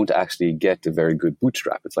 then you won't actually get a very good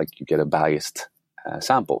bootstrap. It's like you get a biased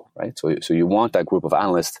sample, right? So you want that group of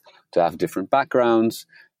analysts to have different backgrounds,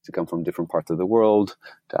 to come from different parts of the world,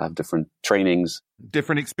 to have different trainings.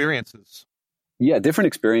 Different experiences. Yeah, different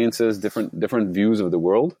experiences, different views of the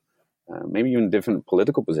world, maybe even different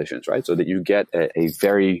political positions, right? So that you get a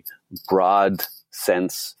very broad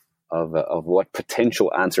sense of what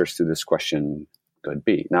potential answers to this question could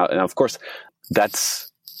be. Now, and of course,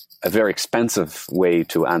 that's a very expensive way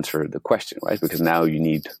to answer the question, right? Because now you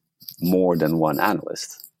need more than one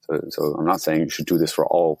analyst. So I'm not saying you should do this for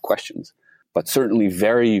all questions, but certainly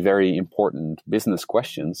very, very important business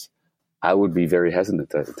questions, I would be very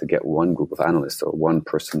hesitant to get one group of analysts or one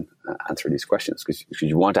person answer these questions, because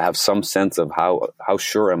you want to have some sense of how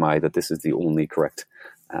sure am I that this is the only correct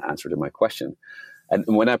answer to my question. And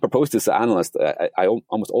when I propose this to analysts, I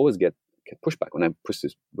almost always get pushback when I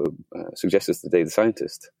suggest this to data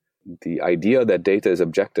scientists. The idea that data is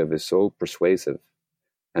objective is so persuasive,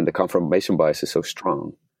 and the confirmation bias is so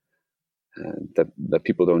strong that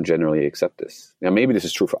people don't generally accept this. Now, maybe this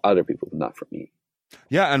is true for other people, but not for me.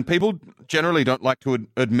 Yeah, and people generally don't like to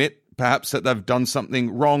admit perhaps that they've done something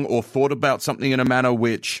wrong or thought about something in a manner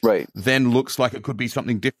which then looks like it could be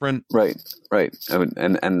something different. Right.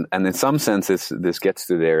 And in some sense, this gets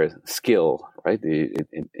to their skill, right?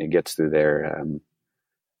 It gets to their...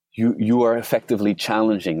 You are effectively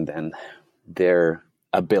challenging then their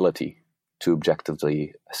ability to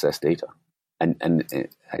objectively assess data.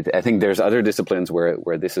 And I think there's other disciplines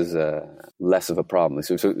where this is less of a problem.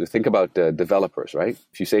 So think about developers, right?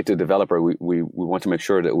 If you say to a developer, we want to make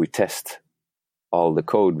sure that we test all the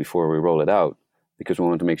code before we roll it out, because we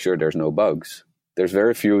want to make sure there's no bugs. There's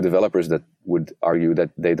very few developers that would argue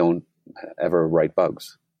that they don't ever write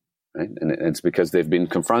bugs, right? And it's because they've been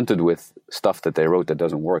confronted with stuff that they wrote that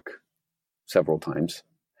doesn't work several times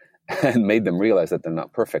and made them realize that they're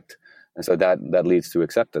not perfect. And so that leads to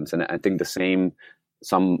acceptance. And I think the same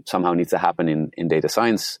somehow needs to happen in data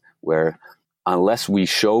science, where unless we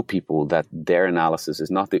show people that their analysis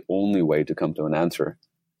is not the only way to come to an answer,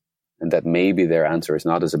 and that maybe their answer is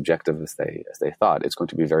not as objective as they thought, it's going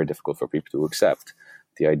to be very difficult for people to accept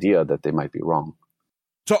the idea that they might be wrong.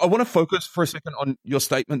 So I want to focus for a second on your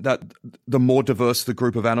statement that the more diverse the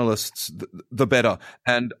group of analysts, the better.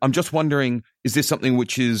 And I'm just wondering, is this something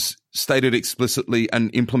which is stated explicitly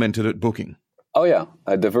and implemented at Booking? Oh, yeah.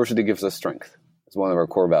 Diversity gives us strength. It's one of our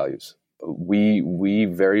core values. We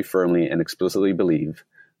very firmly and explicitly believe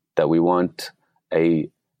that we want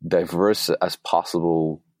a diverse as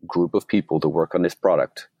possible group of people to work on this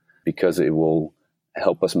product, because it will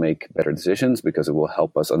help us make better decisions, because it will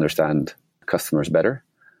help us understand customers better.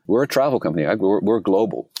 We're a travel company. Right? We're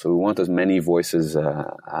global, so we want as many voices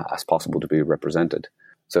as possible to be represented.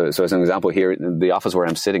 So as an example here, the office where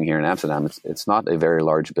I'm sitting here in Amsterdam, it's not a very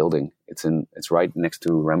large building. It's right next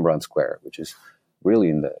to Rembrandt Square, which is really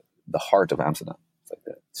in the heart of Amsterdam. It's like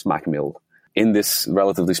the smack middle. In this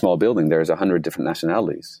relatively small building, there's 100 different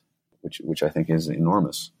nationalities, which I think is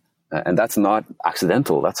enormous. And that's not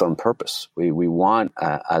accidental. That's on purpose. We want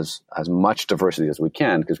as much diversity as we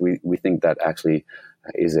can, because we think that actually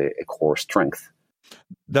is a core strength.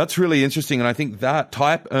 That's really interesting. And I think that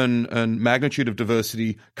type and magnitude of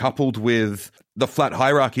diversity coupled with the flat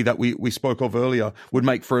hierarchy that we spoke of earlier would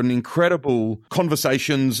make for an incredible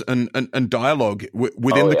conversations and dialogue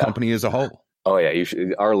within the company as a whole. Oh, yeah.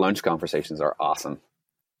 Our lunch conversations are awesome.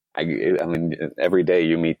 I mean, every day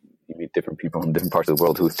you meet different people from different parts of the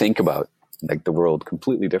world who think about like the world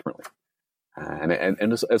completely differently. And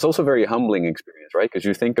it's also a very humbling experience, right? Because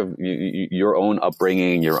you think of your own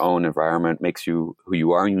upbringing, your own environment makes you who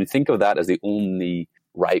you are, and you think of that as the only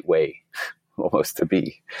right way almost to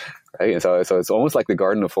be, right? And so it's almost like the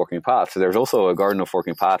garden of forking paths. So there's also a garden of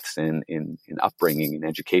forking paths in upbringing, in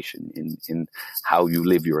education, in how you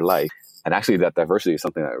live your life. And actually that diversity is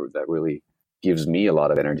something that really gives me a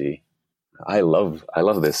lot of energy. I love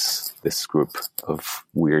this group of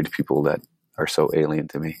weird people that are so alien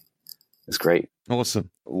to me. It's great.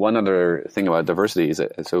 Awesome. One other thing about diversity is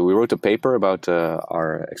so we wrote a paper about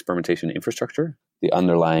our experimentation infrastructure, the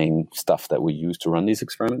underlying stuff that we use to run these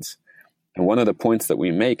experiments. And one of the points that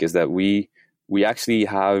we make is that we actually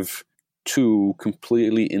have two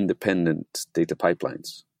completely independent data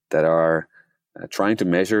pipelines that are trying to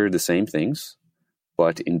measure the same things,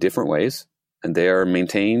 but in different ways. And they are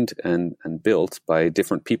maintained and built by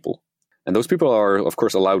different people. And those people are, of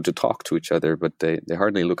course, allowed to talk to each other, but they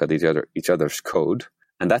hardly look at each other's code.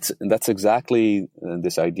 And that's exactly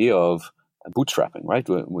this idea of bootstrapping, right?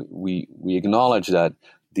 We acknowledge that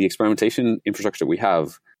the experimentation infrastructure we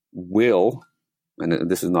have will, and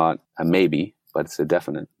this is not a maybe, but it's a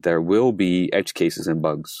definite, there will be edge cases and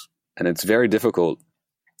bugs. And it's very difficult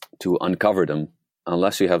to uncover them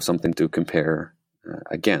unless you have something to compare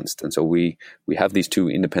against. And so we have these two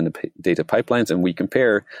independent data pipelines, and we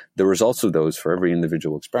compare the results of those for every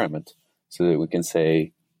individual experiment so that we can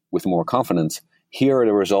say with more confidence, here are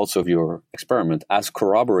the results of your experiment as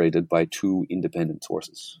corroborated by two independent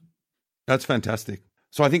sources. That's fantastic.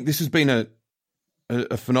 So I think this has been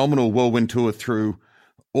a phenomenal whirlwind tour through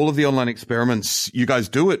all of the online experiments you guys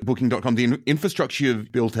do at Booking.com, the infrastructure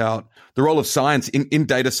you've built out, the role of science in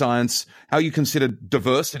data science, how you consider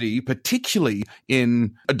diversity, particularly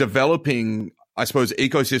in a developing, I suppose,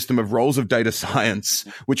 ecosystem of roles of data science,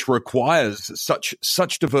 which requires such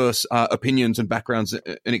diverse opinions and backgrounds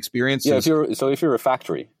and experiences. Yeah, if you're a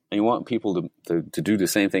factory and you want people to do the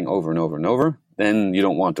same thing over and over and over, then you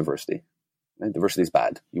don't want diversity. Right? Diversity is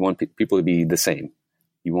bad. You want people to be the same.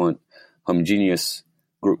 You want homogeneous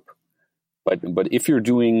group. But if you're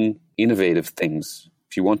doing innovative things,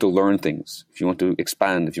 if you want to learn things, if you want to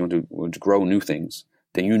expand, if you want to grow new things,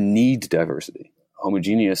 then you need diversity.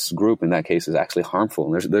 Homogeneous group in that case is actually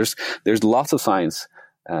harmful. And there's lots of science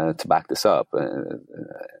to back this up.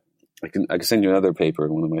 I can send you another paper,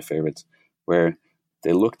 one of my favorites, where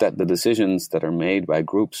they looked at the decisions that are made by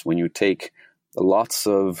groups when you take lots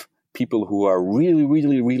of people who are really,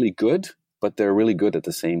 really, really good, but they're really good at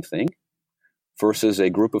the same thing, versus a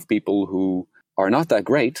group of people who are not that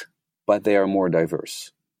great, but they are more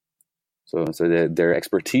diverse. So their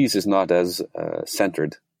expertise is not as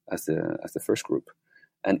centered as the first group.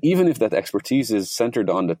 And even if that expertise is centered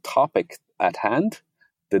on the topic at hand,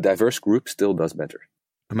 the diverse group still does better.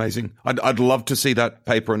 Amazing. I'd love to see that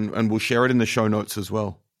paper, and we'll share it in the show notes as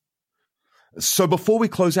well. So before we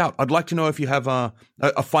close out, I'd like to know if you have a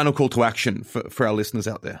final call to action for our listeners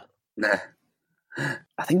out there.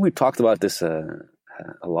 I think we've talked about this a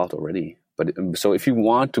lot already. But so if you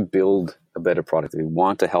want to build a better product, if you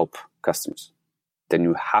want to help customers, then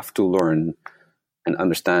you have to learn and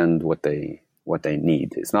understand what they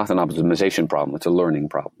need. It's not an optimization problem; it's a learning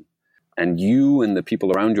problem. And you and the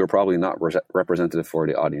people around you are probably not representative for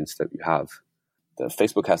the audience that you have.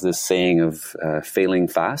 Facebook has this saying of failing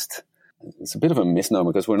fast. It's a bit of a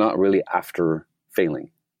misnomer because we're not really after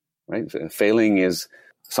failing, right? Failing is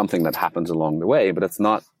something that happens along the way, but it's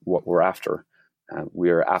not what we're after.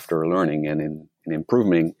 We are after learning and in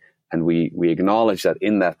improving, and we acknowledge that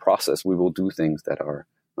in that process we will do things that are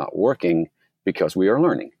not working because we are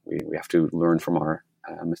learning. We have to learn from our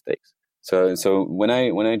mistakes. So when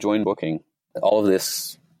I joined Booking, all of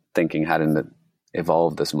this thinking hadn't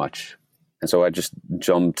evolved as much, and so I just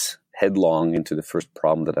jumped headlong into the first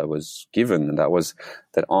problem that I was given, and that was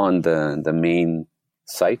that on the main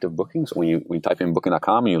site of Booking. So when you type in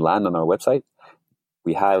Booking.com and you land on our website,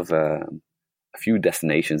 we have a few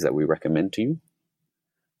destinations that we recommend to you.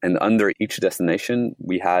 And under each destination,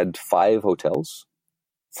 we had 5 hotels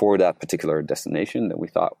for that particular destination that we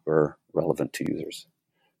thought were relevant to users.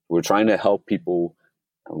 We're trying to help people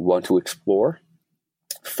want to explore,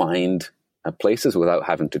 find places without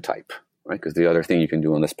having to type, right? Because the other thing you can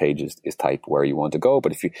do on this page is type where you want to go.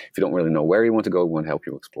 But if you don't really know where you want to go, we want to help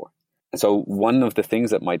you explore. And so one of the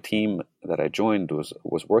things that my team that I joined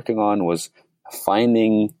was working on was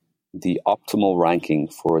finding the optimal ranking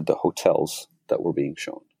for the hotels that were being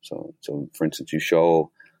shown. So for instance, you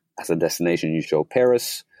show as a destination, you show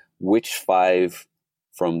Paris. Which 5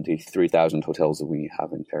 from the 3,000 hotels that we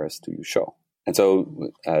have in Paris do you show? And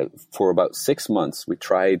so for about 6 months, we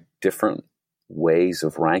tried different ways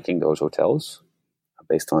of ranking those hotels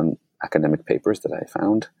based on academic papers that I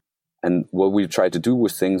found. And what we tried to do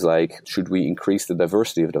was things like, should we increase the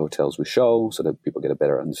diversity of the hotels we show so that people get a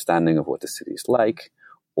better understanding of what the city is like?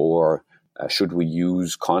 Or should we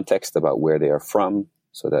use context about where they are from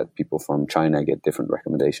so that people from China get different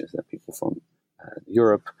recommendations than people from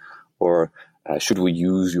Europe? Or should we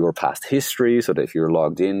use your past history so that if you're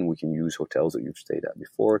logged in, we can use hotels that you've stayed at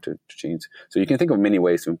before to change? So you can think of many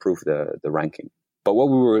ways to improve the ranking. But what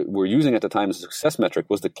we were using at the time as a success metric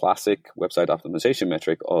was the classic website optimization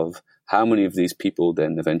metric of how many of these people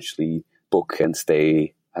then eventually book and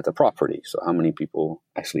stay at the property. So how many people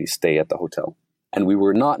actually stay at the hotel. And we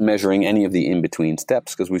were not measuring any of the in-between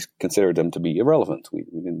steps because we considered them to be irrelevant. We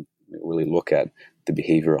didn't really look at the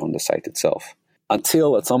behavior on the site itself.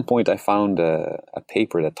 Until at some point I found a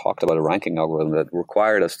paper that talked about a ranking algorithm that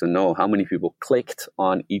required us to know how many people clicked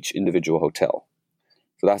on each individual hotel.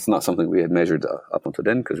 So that's not something we had measured up until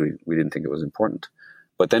then because we didn't think it was important.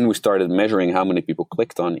 But then we started measuring how many people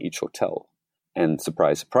clicked on each hotel. And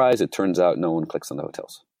surprise, surprise, it turns out no one clicks on the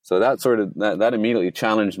hotels. So that immediately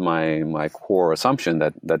challenged my core assumption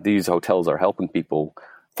that these hotels are helping people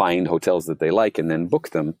find hotels that they like and then book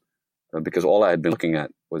them, because all I had been looking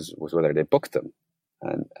at was whether they booked them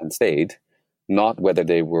and stayed, not whether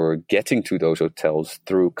they were getting to those hotels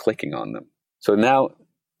through clicking on them. So now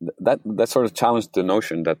that sort of challenged the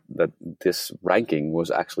notion that this ranking was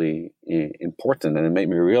actually important, and it made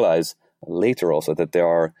me realize later also that there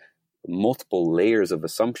are multiple layers of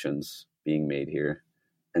assumptions being made here,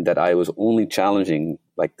 and that I was only challenging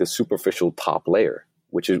like the superficial top layer,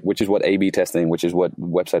 which is what A/B testing, which is what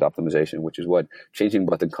website optimization, which is what changing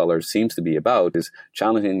button colors seems to be about, is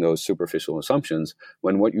challenging those superficial assumptions,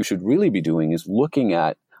 when what you should really be doing is looking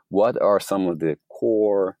at what are some of the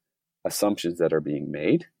core assumptions that are being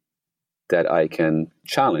made that I can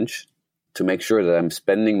challenge to make sure that I'm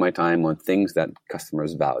spending my time on things that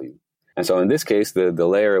customers value. And so in this case, the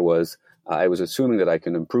layer was, I was assuming that I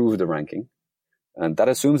can improve the ranking. And that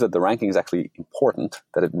assumes that the ranking is actually important,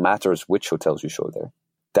 that it matters which hotels you show there.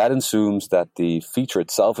 That assumes that the feature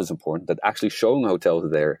itself is important, that actually showing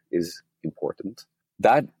hotels there is important.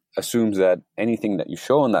 That assumes that anything that you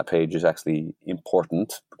show on that page is actually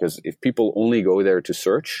important, because if people only go there to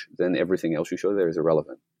search, then everything else you show there is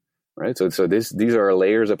irrelevant, right? So these are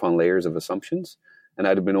layers upon layers of assumptions, and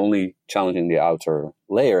I'd have been only challenging the outer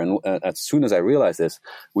layer. And as soon as I realized this,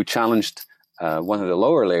 we challenged one of the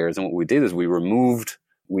lower layers, and what we did is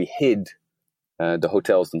we hid the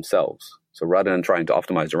hotels themselves. So rather than trying to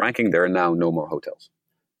optimize the ranking, there are now no more hotels.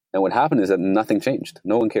 And what happened is that nothing changed.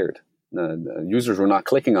 No one cared. The users were not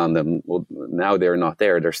clicking on them. Well, now they're not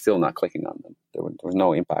there. They're still not clicking on them. There was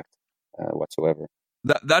no impact whatsoever.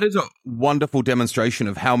 That is a wonderful demonstration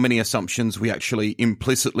of how many assumptions we actually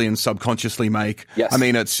implicitly and subconsciously make. Yes. I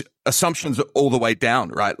mean, it's assumptions all the way down,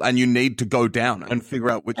 right? And you need to go down and figure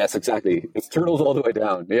out which. Yes, exactly. It's turtles all the way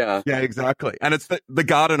down. Yeah. Yeah, exactly. And it's the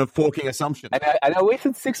garden of forking assumptions. And I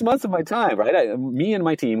wasted 6 months of my time, right? Me and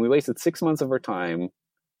my team, we wasted 6 months of our time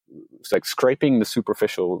like scraping the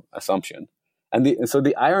superficial assumption. And so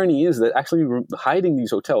the irony is that actually hiding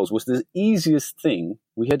these hotels was the easiest thing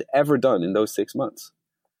we had ever done in those 6 months,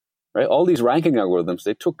 right? All these ranking algorithms,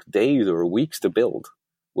 they took days or weeks to build,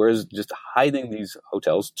 whereas just hiding these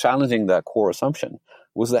hotels, challenging that core assumption,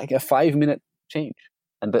 was like a 5-minute change.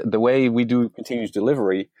 And the way we do continuous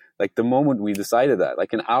delivery, like the moment we decided that,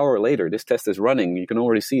 like an hour later, this test is running, you can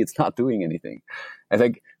already see it's not doing anything. I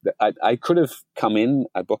think I could have come in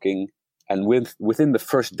at Booking, and within the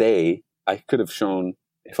first day, I could have shown,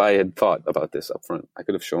 if I had thought about this up front, I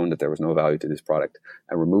could have shown that there was no value to this product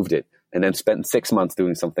and removed it, and then spent 6 months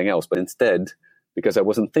doing something else. But instead, because I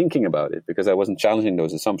wasn't thinking about it, because I wasn't challenging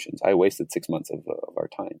those assumptions, I wasted 6 months of our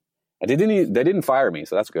time. They didn't fire me,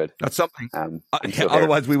 so that's good. That's something.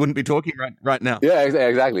 Otherwise, we wouldn't be talking right now. Yeah,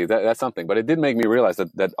 exactly. That's something. But it did make me realize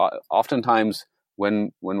that oftentimes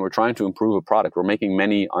when we're trying to improve a product, we're making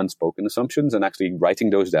many unspoken assumptions, and actually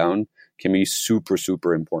writing those down can be super,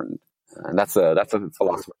 super important. And that's a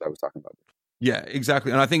philosophy that I was talking about. Yeah,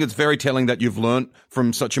 exactly. And I think it's very telling that you've learned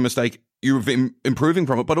from such a mistake, you've been improving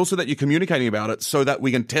from it, but also that you're communicating about it so that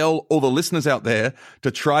we can tell all the listeners out there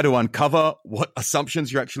to try to uncover what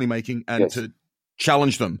assumptions you're actually making and to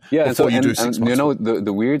challenge them before you do 6 months. You know,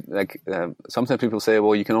 the weird, like sometimes people say,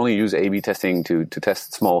 well, you can only use A/B testing to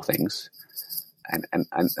test small things. And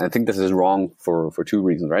I think this is wrong for two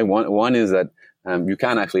reasons, right? One is that you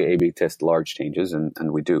can actually A/B test large changes,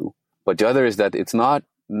 and we do. But the other is that it's not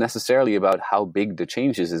necessarily about how big the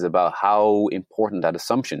change is, it's about how important that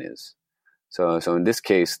assumption is. So in this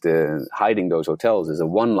case, the hiding those hotels is a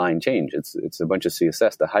one-line change. It's a bunch of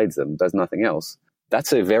CSS that hides them, does nothing else.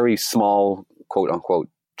 That's a very small, quote-unquote,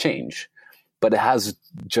 change. But it has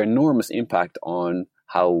ginormous impact on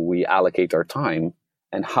how we allocate our time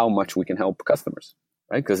and how much we can help customers,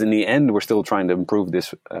 right? Because in the end, we're still trying to improve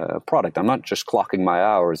this product. I'm not just clocking my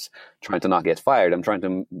hours trying to not get fired. I'm trying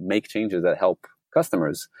to make changes that help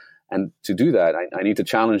customers. And to do that, I need to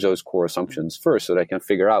challenge those core assumptions first so that I can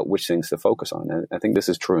figure out which things to focus on. And I think this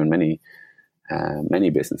is true in many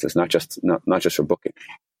businesses, not just for booking.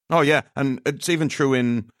 Oh, yeah. And it's even true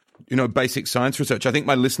in, basic science research. I think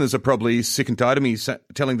my listeners are probably sick and tired of me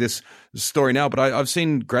telling this story now, but I've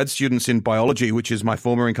seen grad students in biology, which is my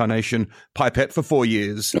former incarnation, pipette for 4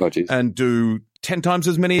 years and do 10 times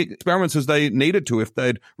as many experiments as they needed to if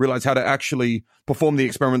they'd realized how to actually perform the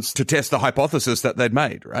experiments to test the hypothesis that they'd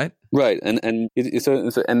made, right? Right. And in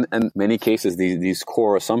many cases, these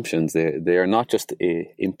core assumptions, they are not just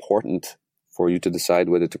important for you to decide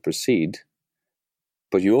whether to proceed,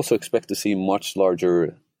 but you also expect to see much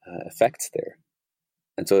larger effects there.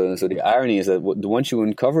 And so the irony is that once you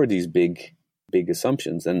uncover these big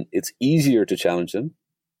assumptions, then it's easier to challenge them,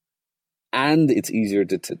 and it's easier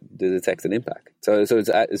to detect an impact. So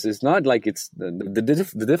it's not like it's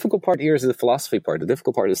the difficult part here is the philosophy part. The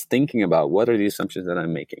difficult part is thinking about what are the assumptions that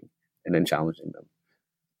I'm making, and then challenging them,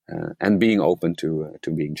 and being open to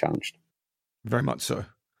being challenged. Very much so.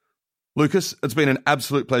 Lukas, it's been an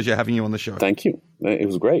absolute pleasure having you on the show. Thank you. It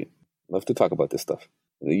was great. Love to talk about this stuff.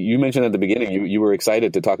 You mentioned at the beginning you were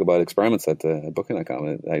excited to talk about experiments at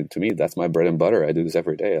Booking.com. To me, that's my bread and butter. I do this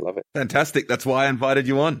every day. I love it. Fantastic. That's why I invited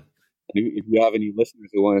you on. If you have any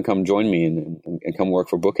listeners who want to come join me and come work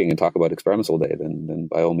for Booking and talk about experiments all day, then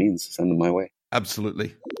by all means, send them my way.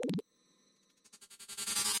 Absolutely.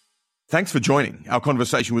 Thanks for joining our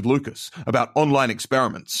conversation with Lukas about online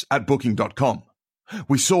experiments at Booking.com.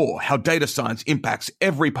 We saw how data science impacts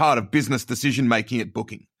every part of business decision-making at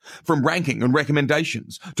Booking, from ranking and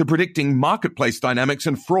recommendations to predicting marketplace dynamics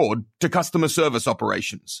and fraud to customer service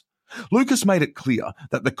operations. Lukas made it clear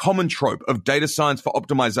that the common trope of data science for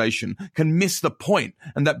optimization can miss the point,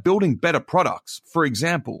 and that building better products, for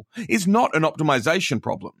example, is not an optimization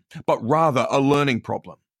problem, but rather a learning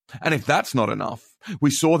problem. And if that's not enough,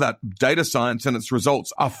 we saw that data science and its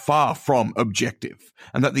results are far from objective,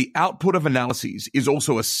 and that the output of analyses is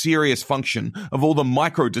also a serious function of all the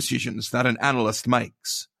micro decisions that an analyst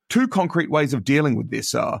makes. Two concrete ways of dealing with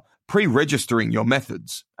this are pre-registering your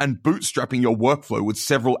methods and bootstrapping your workflow with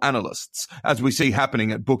several analysts, as we see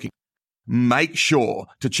happening at Booking. Make sure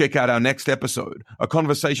to check out our next episode, a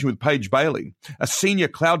conversation with Paige Bailey, a senior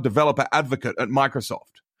cloud developer advocate at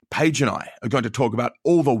Microsoft. Paige and I are going to talk about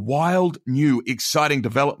all the wild, new, exciting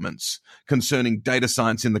developments concerning data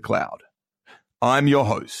science in the cloud. I'm your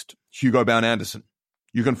host, Hugo Bown-Anderson.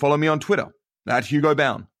 You can follow me on Twitter at Hugo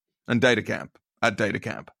Bown and Datacamp at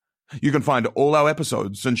Datacamp. You can find all our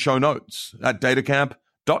episodes and show notes at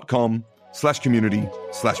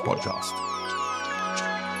datacamp.com/community/podcast.